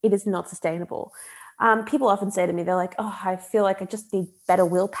unenjoyable, it is not sustainable. People often say to me, they're like, oh, I feel like I just need better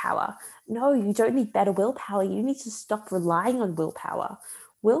willpower. No, you don't need better willpower. You need to stop relying on willpower.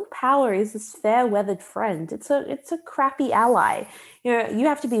 Willpower is this fair-weathered friend. It's a crappy ally. You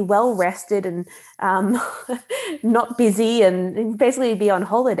have to be well rested and not busy and basically be on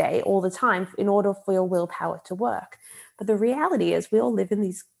holiday all the time in order for your willpower to work. But the reality is we all live in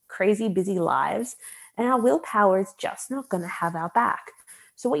these crazy busy lives, and our willpower is just not going to have our back.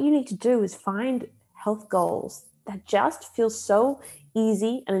 So what you need to do is find health goals that just feel so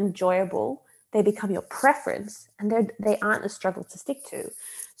easy and enjoyable. They become your preference, and they aren't a struggle to stick to.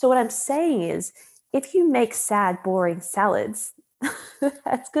 So what I'm saying is, if you make sad, boring salads,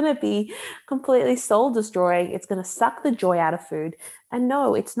 That's going to be completely soul destroying. It's going to suck the joy out of food. And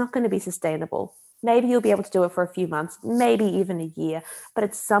no, it's not going to be sustainable. Maybe you'll be able to do it for a few months, maybe even a year. But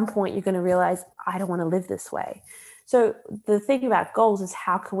at some point, you're going to realize, I don't want to live this way. So the thing about goals is,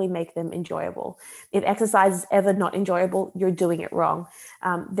 how can we make them enjoyable? If exercise is ever not enjoyable, you're doing it wrong.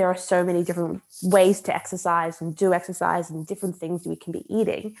 There are so many different ways to exercise and different things we can be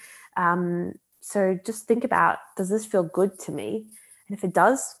eating. So just think about, does this feel good to me? And if it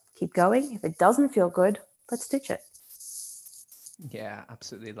does, keep going. If it doesn't feel good, let's ditch it. Yeah,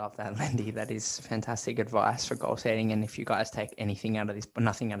 absolutely love that, Lyndi. That is fantastic advice for goal setting. And if you guys take anything out of this,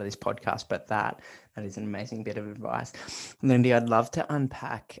 nothing out of this podcast, but that is an amazing bit of advice. Lyndi, I'd love to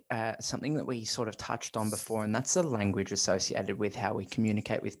unpack something that we sort of touched on before, and that's the language associated with how we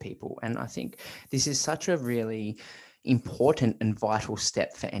communicate with people. And I think this is such a really important and vital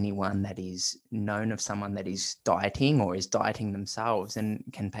step for anyone that is known of someone that is dieting or is dieting themselves, and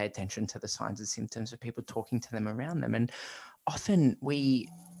can pay attention to the signs and symptoms of people talking to them around them. And often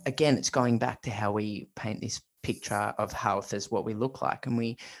it's going back to how we paint this picture of health as what we look like. And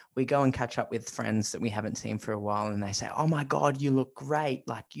we go and catch up with friends that we haven't seen for a while, and they say, oh my God, you look great.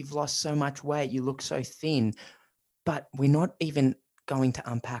 Like, you've lost so much weight. You look so thin. But we're not even going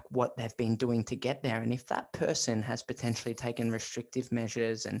to unpack what they've been doing to get there. And if that person has potentially taken restrictive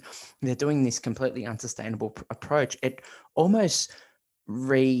measures and they're doing this completely unsustainable approach, it almost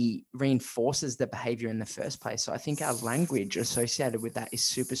reinforces the behavior in the first place. So I think our language associated with that is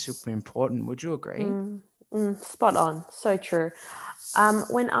super, super important. Would you agree? Spot on. So true.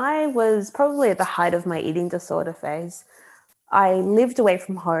 When I was probably at the height of my eating disorder phase, I lived away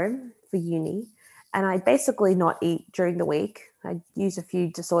from home for uni, and I basically not eat during the week. I use a few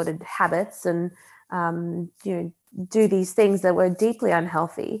disordered habits and do these things that were deeply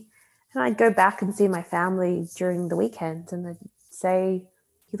unhealthy. And I'd go back and see my family during the weekend, and they'd say,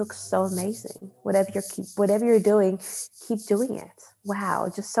 "You look so amazing. Whatever you're doing, keep doing it. Wow,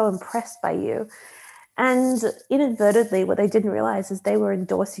 just so impressed by you." And inadvertently, what they didn't realize is they were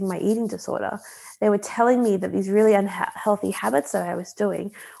endorsing my eating disorder. They were telling me that these really unhealthy habits that I was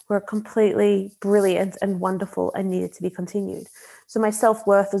doing were completely brilliant and wonderful and needed to be continued. So my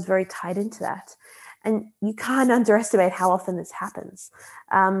self-worth was very tied into that. And you can't underestimate how often this happens,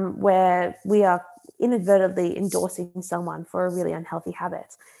 where we are inadvertently endorsing someone for a really unhealthy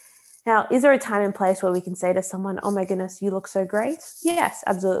habit. Now, is there a time and place where we can say to someone, oh my goodness, you look so great? Yes,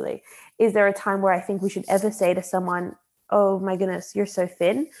 absolutely. Is there a time where I think we should ever say to someone, oh my goodness, you're so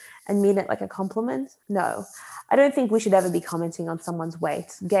thin, and mean it like a compliment? No. I don't think we should ever be commenting on someone's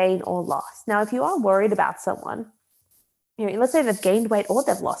weight, gain or loss. Now, if you are worried about someone, let's say they've gained weight or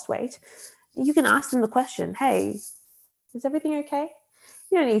they've lost weight, you can ask them the question, hey, is everything okay?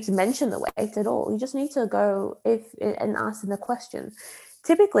 You don't need to mention the weight at all. You just need to go and ask them the question.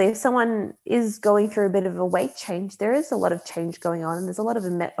 Typically, if someone is going through a bit of a weight change, there is a lot of change going on, and there's a lot of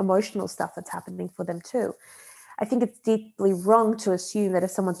emotional stuff that's happening for them too. I think it's deeply wrong to assume that if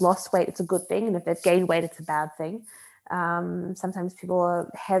someone's lost weight, it's a good thing, and if they've gained weight, it's a bad thing. Sometimes people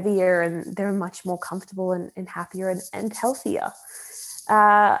are heavier and they're much more comfortable and happier and healthier.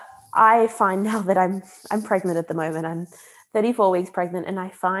 I find now that I'm pregnant at the moment. I'm 34 weeks pregnant, and I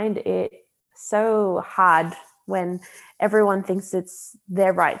find it so hard when everyone thinks it's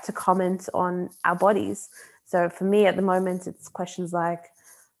their right to comment on our bodies. So for me at the moment, it's questions like,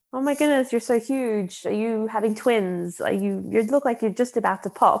 oh my goodness, you're so huge. Are you having twins? You look like you're just about to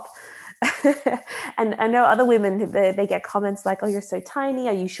pop. And I know other women, they get comments like, oh, you're so tiny.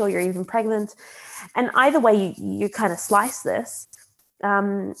 Are you sure you're even pregnant? And either way you kind of slice this,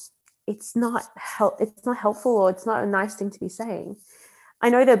 it's not helpful, or it's not a nice thing to be saying. I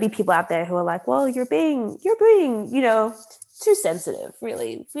know there'll be people out there who are like, well, you're being, too sensitive,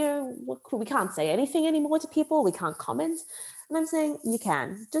 really. We can't say anything anymore to people. We can't comment. And I'm saying you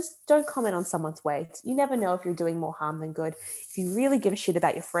can. Just don't comment on someone's weight. You never know if you're doing more harm than good. If you really give a shit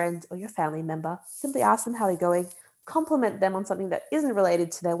about your friend or your family member, simply ask them how they're going, compliment them on something that isn't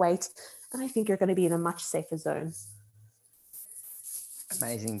related to their weight, and I think you're going to be in a much safer zone.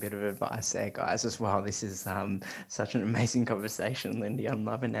 Amazing bit of advice there, guys, as well. This is such an amazing conversation, Lyndi. I'm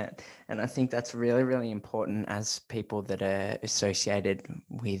loving it. And I think that's really, really important as people that are associated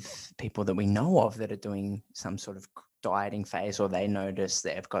with people that we know of that are doing some sort of dieting phase, or they notice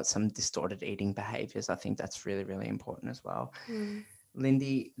they've got some distorted eating behaviors. I think that's really, really important as well.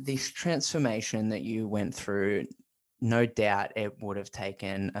 Lyndi, this transformation that you went through, no doubt it would have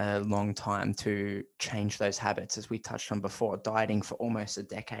taken a long time to change those habits, as we touched on before, dieting for almost a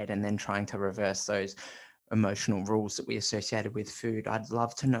decade and then trying to reverse those emotional rules that we associated with food. I'd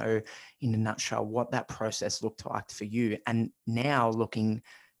love to know in a nutshell what that process looked like for you. And now looking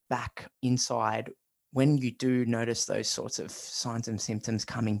back inside, when you do notice those sorts of signs and symptoms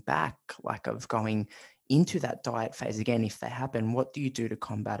coming back, like of going into that diet phase again, if they happen, what do you do to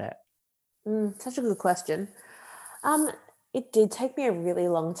combat it? Such a good question. It did take me a really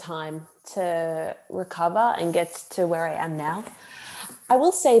long time to recover and get to where I am now. I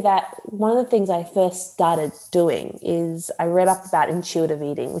will say that one of the things I first started doing is I read up about intuitive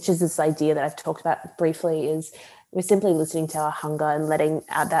eating, which is this idea that I've talked about briefly, is we're simply listening to our hunger and letting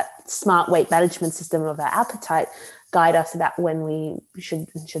that smart weight management system of our appetite guide us about when we should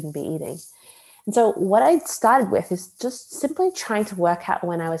and shouldn't be eating. And so what I started with is just simply trying to work out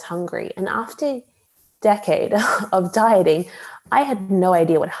when I was hungry. And after decade of dieting, I had no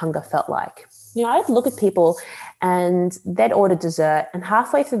idea what hunger felt like. I'd look at people and they'd order dessert, and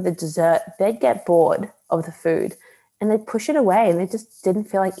halfway through the dessert, they'd get bored of the food and they'd push it away and they just didn't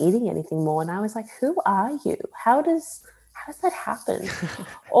feel like eating anything more. And I was like, who are you? How does that happen?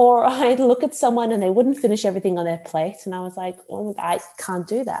 Or I'd look at someone and they wouldn't finish everything on their plate. And I was like, oh, I can't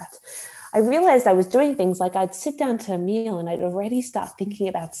do that. I realized I was doing things like I'd sit down to a meal and I'd already start thinking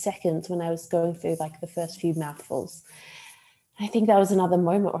about seconds when I was going through like the first few mouthfuls. I think that was another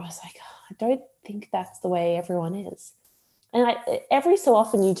moment where I was like, oh, I don't think that's the way everyone is. And every so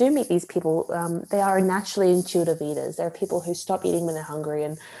often you do meet these people. They are naturally intuitive eaters. There are people who stop eating when they're hungry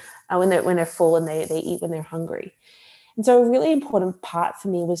and when they're full, and they eat when they're hungry. And so a really important part for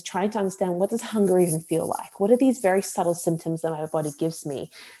me was trying to understand, what does hunger even feel like? What are these very subtle symptoms that my body gives me,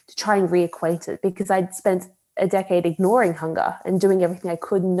 to try and reacquaint it? Because I'd spent a decade ignoring hunger and doing everything I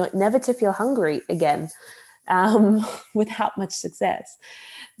could never to feel hungry again, without much success.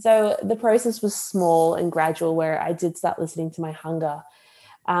 So the process was small and gradual, where I did start listening to my hunger.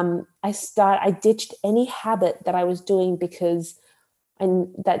 I ditched any habit that I was doing because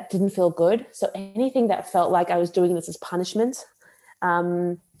that didn't feel good. So anything that felt like I was doing this as punishment.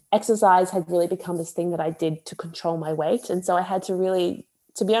 Exercise had really become this thing that I did to control my weight. And so I had to really,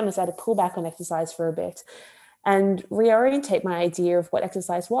 to be honest, I had to pull back on exercise for a bit and reorientate my idea of what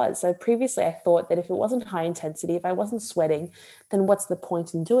exercise was. So previously I thought that if it wasn't high intensity, if I wasn't sweating, then what's the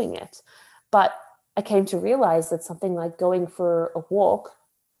point in doing it? But I came to realize that something like going for a walk,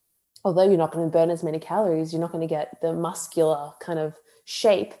 although you're not going to burn as many calories, you're not going to get the muscular kind of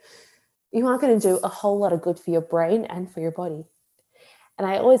shape, you aren't going to do a whole lot of good for your brain and for your body. And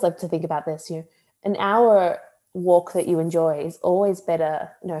I always like to think about this, an hour walk that you enjoy is always better.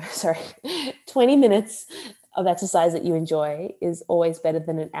 20 minutes of exercise that you enjoy is always better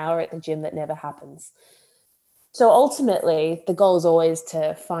than an hour at the gym that never happens. So ultimately, the goal is always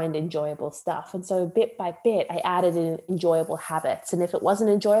to find enjoyable stuff. And so bit by bit, I added in enjoyable habits. And if it wasn't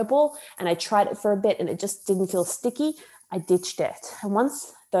enjoyable and I tried it for a bit and it just didn't feel sticky, I ditched it. And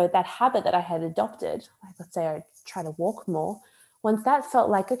once that habit that I had adopted, like let's say I try to walk more, once that felt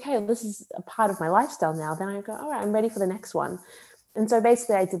like, okay, this is a part of my lifestyle now, then I go, all right, I'm ready for the next one. And so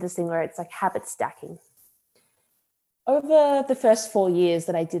basically I did this thing where it's like habit stacking. Over the first 4 years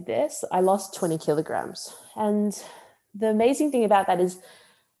that I did this, I lost 20 kilograms. And the amazing thing about that is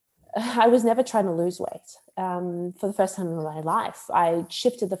I was never trying to lose weight. For the first time in my life, I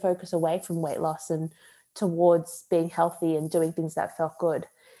shifted the focus away from weight loss and towards being healthy and doing things that felt good.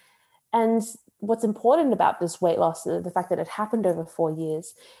 And what's important about this weight loss, the fact that it happened over 4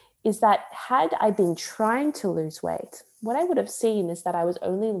 years, is that had I been trying to lose weight, what I would have seen is that I was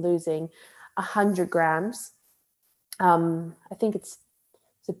only losing 100 grams. I think it's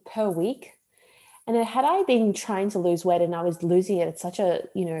per week. And had I been trying to lose weight and I was losing it at such a,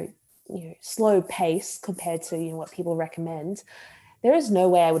 slow pace compared to, what people recommend, there is no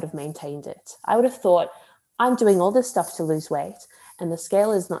way I would have maintained it. I would have thought, I'm doing all this stuff to lose weight and the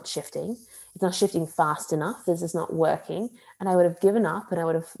scale is not shifting. It's not shifting fast enough. This is not working. And I would have given up,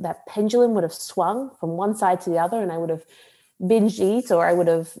 and that pendulum would have swung from one side to the other, and I would have binge eat, or I would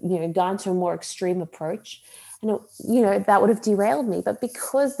have, gone to a more extreme approach. And, that would have derailed me. But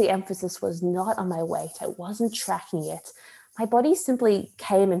because the emphasis was not on my weight, I wasn't tracking it, my body simply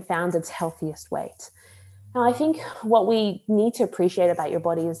came and found its healthiest weight. Now, I think what we need to appreciate about your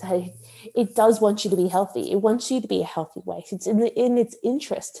body is that it does want you to be healthy. It wants you to be a healthy weight. It's in its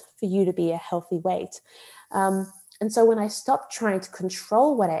interest for you to be a healthy weight. And so when I stopped trying to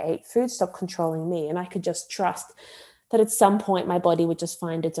control what I ate, food stopped controlling me, and I could just trust that at some point my body would just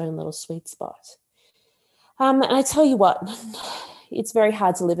find its own little sweet spot. And I tell you what, it's very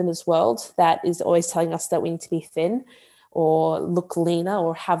hard to live in this world that is always telling us that we need to be thin, or look leaner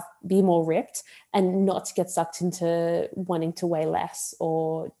or be more ripped, and not to get sucked into wanting to weigh less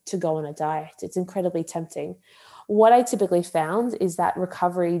or to go on a diet. It's incredibly tempting. What I typically found is that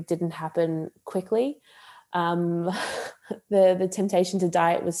recovery didn't happen quickly. The temptation to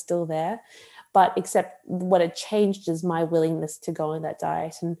diet was still there, but except what had changed is my willingness to go on that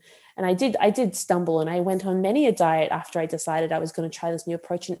diet. And I did stumble, and I went on many a diet after I decided I was going to try this new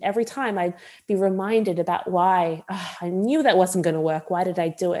approach. And every time I'd be reminded about why I knew that wasn't going to work. Why did I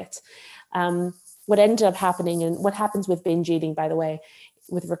do it? What ended up happening, and what happens with binge eating, by the way,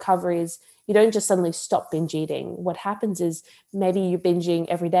 with recovery, is you don't just suddenly stop binge eating. What happens is maybe you're binging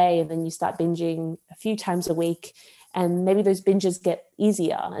every day, and then you start binging a few times a week, and maybe those binges get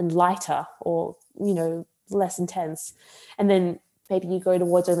easier and lighter, or, less intense. And then maybe you go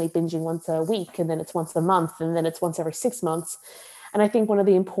towards only binging once a week, and then it's once a month, and then it's once every 6 months. And I think one of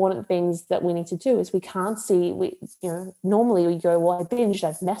the important things that we need to do is normally we go, well, I binged,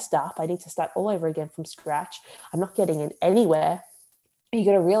 I've messed up, I need to start all over again from scratch. I'm not getting it anywhere. You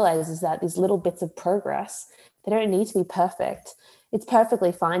got to realize is that these little bits of progress, they don't need to be perfect. It's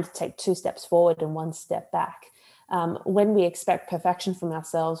perfectly fine to take 2 steps forward and 1 step back. When we expect perfection from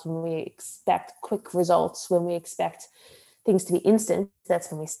ourselves, when we expect quick results, when we expect things to be instant,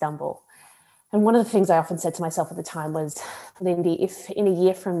 that's when we stumble. And one of the things I often said to myself at the time was, Lyndi, if in a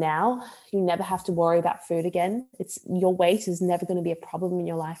year from now, you never have to worry about food again, your weight is never going to be a problem in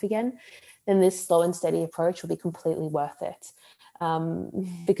your life again, then this slow and steady approach will be completely worth it.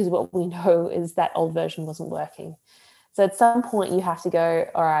 Because what we know is that old version wasn't working. So at some point you have to go,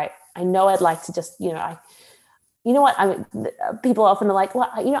 all right, I know I'd like to just, people often are like,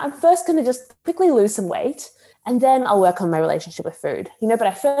 well, I'm first going to just quickly lose some weight, and then I'll work on my relationship with food, but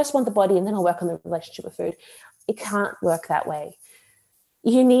I first want the body and then I'll work on the relationship with food. It can't work that way.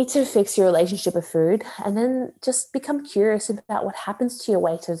 You need to fix your relationship with food and then just become curious about what happens to your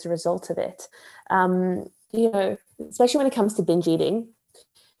weight as a result of it. Especially when it comes to binge eating,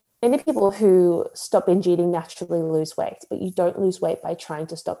 many people who stop binge eating naturally lose weight, but you don't lose weight by trying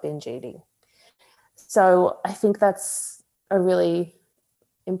to stop binge eating. So I think that's a really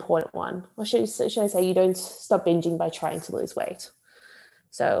important one. Or should I say you don't stop binging by trying to lose weight.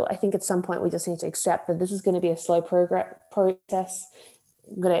 So I think at some point we just need to accept that this is going to be a slow process.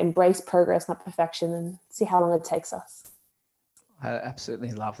 I'm going to embrace progress, not perfection, and see how long it takes us. I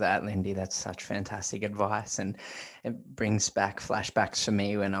absolutely love that, Lyndi. That's such fantastic advice. And it brings back flashbacks for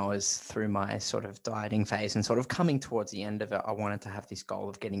me when I was through my sort of dieting phase and sort of coming towards the end of it. I wanted to have this goal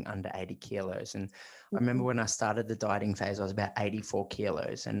of getting under 80 kilos. And I remember when I started the dieting phase, I was about 84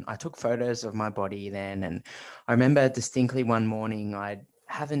 kilos. And I took photos of my body then. And I remember distinctly one morning I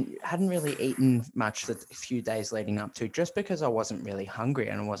hadn't really eaten much the few days leading up to, just because I wasn't really hungry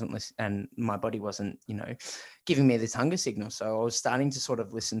and my body wasn't, giving me this hunger signal. So I was starting to sort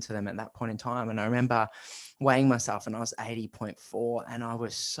of listen to them at that point in time. And I remember weighing myself and I was 80.4, and I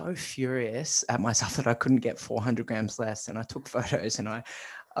was so furious at myself that I couldn't get 400 grams less. And I took photos and I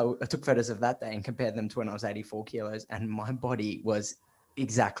took photos of that day and compared them to when I was 84 kilos, and my body was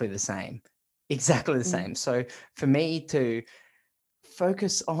exactly the same. So for me to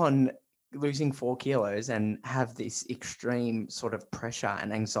focus on losing 4 kilos and have this extreme sort of pressure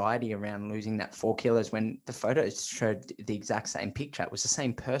and anxiety around losing that 4 kilos when the photos showed the exact same picture, it was the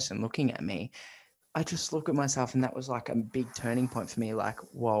same person looking at me. I just look at myself, and that was like a big turning point for me. Like,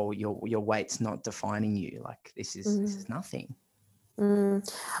 whoa, your weight's not defining you. Like this is nothing.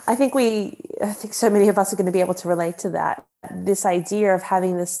 I think so many of us are going to be able to relate to that. This idea of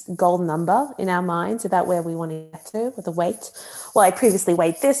having this goal number in our minds about where we want to get to with the weight. Well, I previously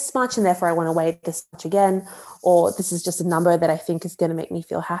weighed this much and therefore I want to weigh this much again, or this is just a number that I think is going to make me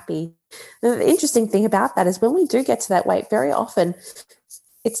feel happy. The interesting thing about that is when we do get to that weight, very often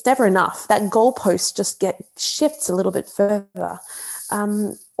it's never enough. That goalpost just shifts a little bit further.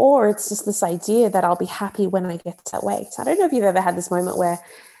 Or it's just this idea that I'll be happy when I get to that weight. I don't know if you've ever had this moment where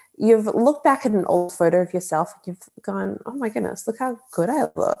you've looked back at an old photo of yourself and you've gone, oh my goodness, look how good I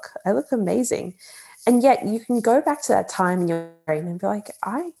look. I look amazing. And yet you can go back to that time in your brain and be like,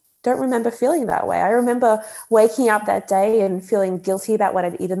 I don't remember feeling that way. I remember waking up that day and feeling guilty about what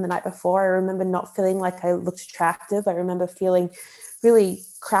I'd eaten the night before. I remember not feeling like I looked attractive. I remember feeling really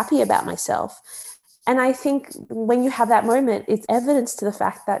crappy about myself. And I think when you have that moment, it's evidence to the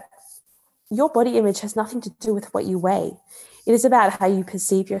fact that your body image has nothing to do with what you weigh. It is about how you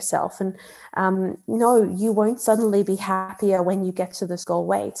perceive yourself. And no, you won't suddenly be happier when you get to this goal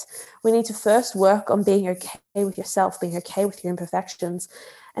weight. We need to first work on being okay with yourself, being okay with your imperfections.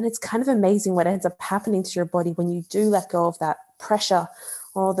 And it's kind of amazing what ends up happening to your body when you do let go of that pressure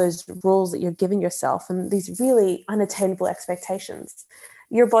all those rules that you're giving yourself and these really unattainable expectations.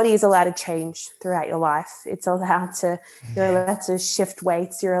 Your body is allowed to change throughout your life. You're allowed to shift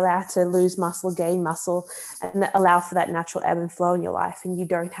weights, you're allowed to lose muscle, gain muscle, and allow for that natural ebb and flow in your life. And you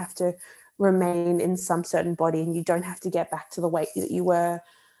don't have to remain in some certain body, and you don't have to get back to the weight that you were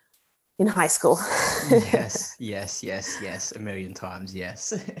in high school. Yes. A million times,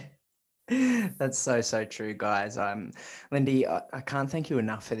 yes. That's so true, guys. Lyndi, I can't thank you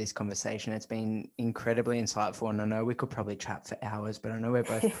enough for this conversation. It's been incredibly insightful, and I know we could probably chat for hours, but I know we're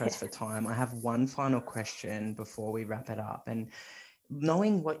both pressed for time. I have one final question before we wrap it up. And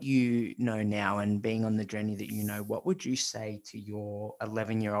knowing what you know now and being on the journey that you know, what would you say to your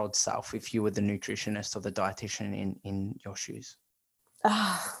 11-year-old self if you were the nutritionist or the dietitian in your shoes?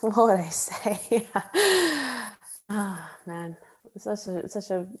 What would I say? Man, it's such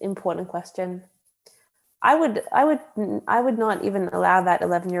an important question. I would not even allow that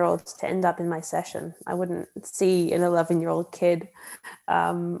 11-year-old to end up in my session. I wouldn't see an 11-year-old kid.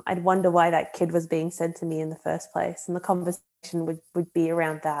 I'd wonder why that kid was being sent to me in the first place. And the conversation would be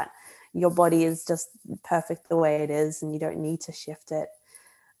around that. Your body is just perfect the way it is, and you don't need to shift it.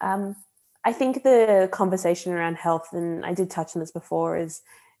 I think the conversation around health, and I did touch on this before, is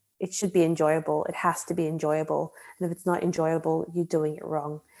it should be enjoyable. It has to be enjoyable. And if it's not enjoyable, you're doing it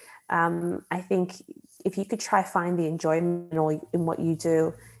wrong. I think if you could try find the enjoyment in what you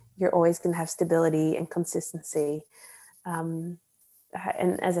do, you're always going to have stability and consistency. And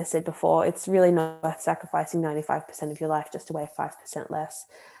as I said before, it's really not worth sacrificing 95% of your life just to weigh 5% less.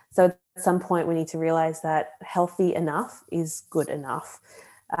 So at some point, we need to realize that healthy enough is good enough.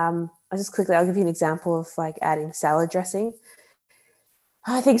 I'll give you an example of like adding salad dressing.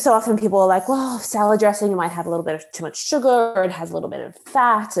 I think so often people are like, well, salad dressing might have a little bit of too much sugar, or it has a little bit of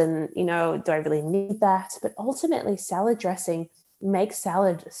fat, and, do I really need that? But ultimately, salad dressing makes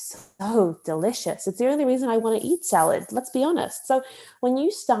salad so delicious. It's the only reason I want to eat salad, let's be honest. So when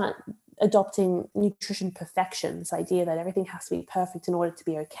you start adopting nutrition perfection, this idea that everything has to be perfect in order to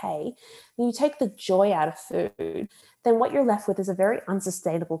be okay, and you take the joy out of food, then what you're left with is a very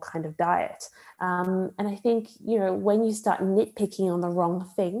unsustainable kind of diet. And I think, when you start nitpicking on the wrong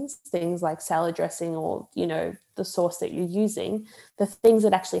things like salad dressing or, the sauce that you're using, the things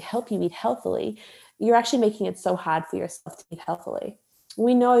that actually help you eat healthily, you're actually making it so hard for yourself to eat healthily.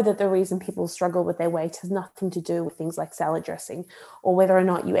 We know that the reason people struggle with their weight has nothing to do with things like salad dressing, or whether or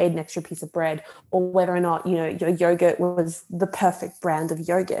not you ate an extra piece of bread, or whether or not, your yogurt was the perfect brand of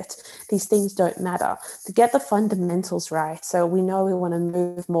yogurt. These things don't matter. To get the fundamentals right. So we know we want to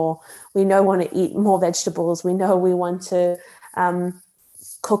move more. We know we want to eat more vegetables. We know we want to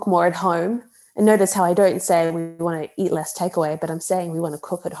cook more at home. And notice how I don't say we want to eat less takeaway, but I'm saying we want to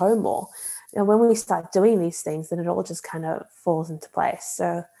cook at home more. And when we start doing these things, then it all just kind of falls into place.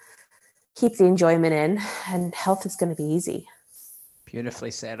 So keep the enjoyment in, and health is going to be easy.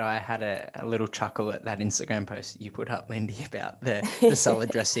 Beautifully said. I had a little chuckle at that Instagram post you put up, Lyndi, about the salad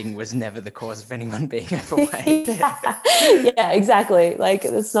dressing was never the cause of anyone being overweight. Yeah, exactly. Like,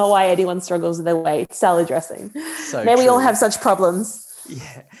 that's not why anyone struggles with their weight. Salad dressing. So May true. we all have such problems.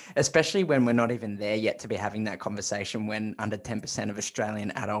 Yeah, especially when we're not even there yet to be having that conversation, when under 10% of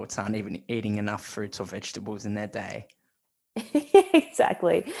Australian adults aren't even eating enough fruits or vegetables in their day.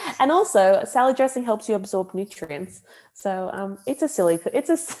 Exactly. And also, salad dressing helps you absorb nutrients. So it's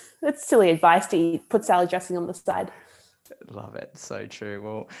silly advice to put salad dressing on the side. Love it. So true.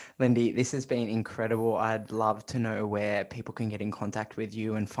 Well, Lyndi, this has been incredible. I'd love to know where people can get in contact with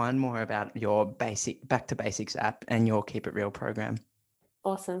you and find more about your Back to Basics app and your Keep It Real program.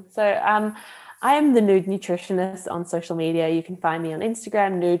 Awesome. So I am the Nude Nutritionist on social media. You can find me on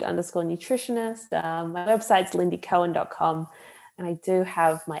Instagram, nude_nutritionist. My website's lyndycohen.com. And I do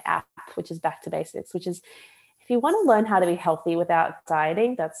have my app, which is Back to Basics, which is, if you want to learn how to be healthy without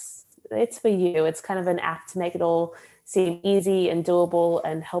dieting, it's for you. It's kind of an app to make it all seem easy and doable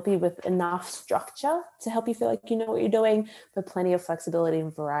and help you with enough structure to help you feel like you know what you're doing, but plenty of flexibility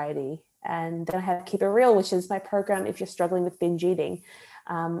and variety. And then I have Keep It Real, which is my program if you're struggling with binge eating,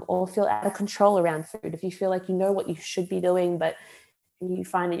 or feel out of control around food. If you feel like you know what you should be doing, but you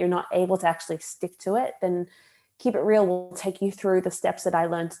find that you're not able to actually stick to it, then Keep It Real will take you through the steps that I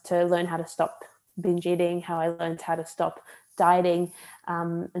learned to learn how to stop binge eating, how I learned how to stop dieting.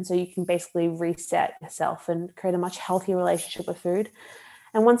 And so you can basically reset yourself and create a much healthier relationship with food.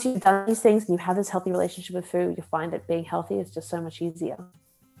 And once you've done these things and you have this healthy relationship with food, you'll find that being healthy is just so much easier.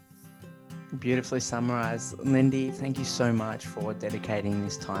 Beautifully summarized. Lyndi, thank you so much for dedicating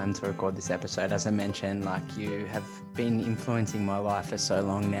this time to record this episode. As I mentioned, you have been influencing my life for so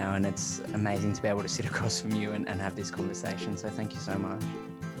long now, and it's amazing to be able to sit across from you and have this conversation. So thank you so much.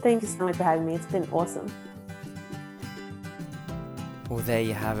 Thank you so much for having me. It's been awesome. Well, there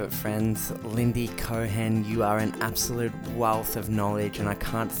you have it, friends. Lyndi Cohen, you are an absolute wealth of knowledge, and I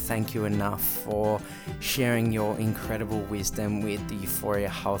can't thank you enough for sharing your incredible wisdom with the Euphoria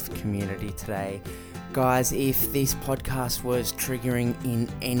Health community today. Guys, if this podcast was triggering in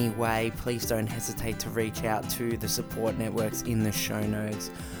any way, please don't hesitate to reach out to the support networks in the show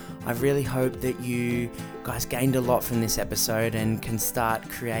notes. I really hope that you guys gained a lot from this episode and can start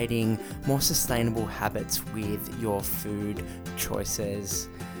creating more sustainable habits with your food choices.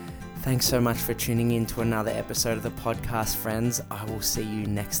 Thanks so much for tuning in to another episode of the podcast, friends. I will see you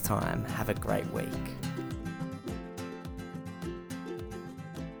next time. Have a great week.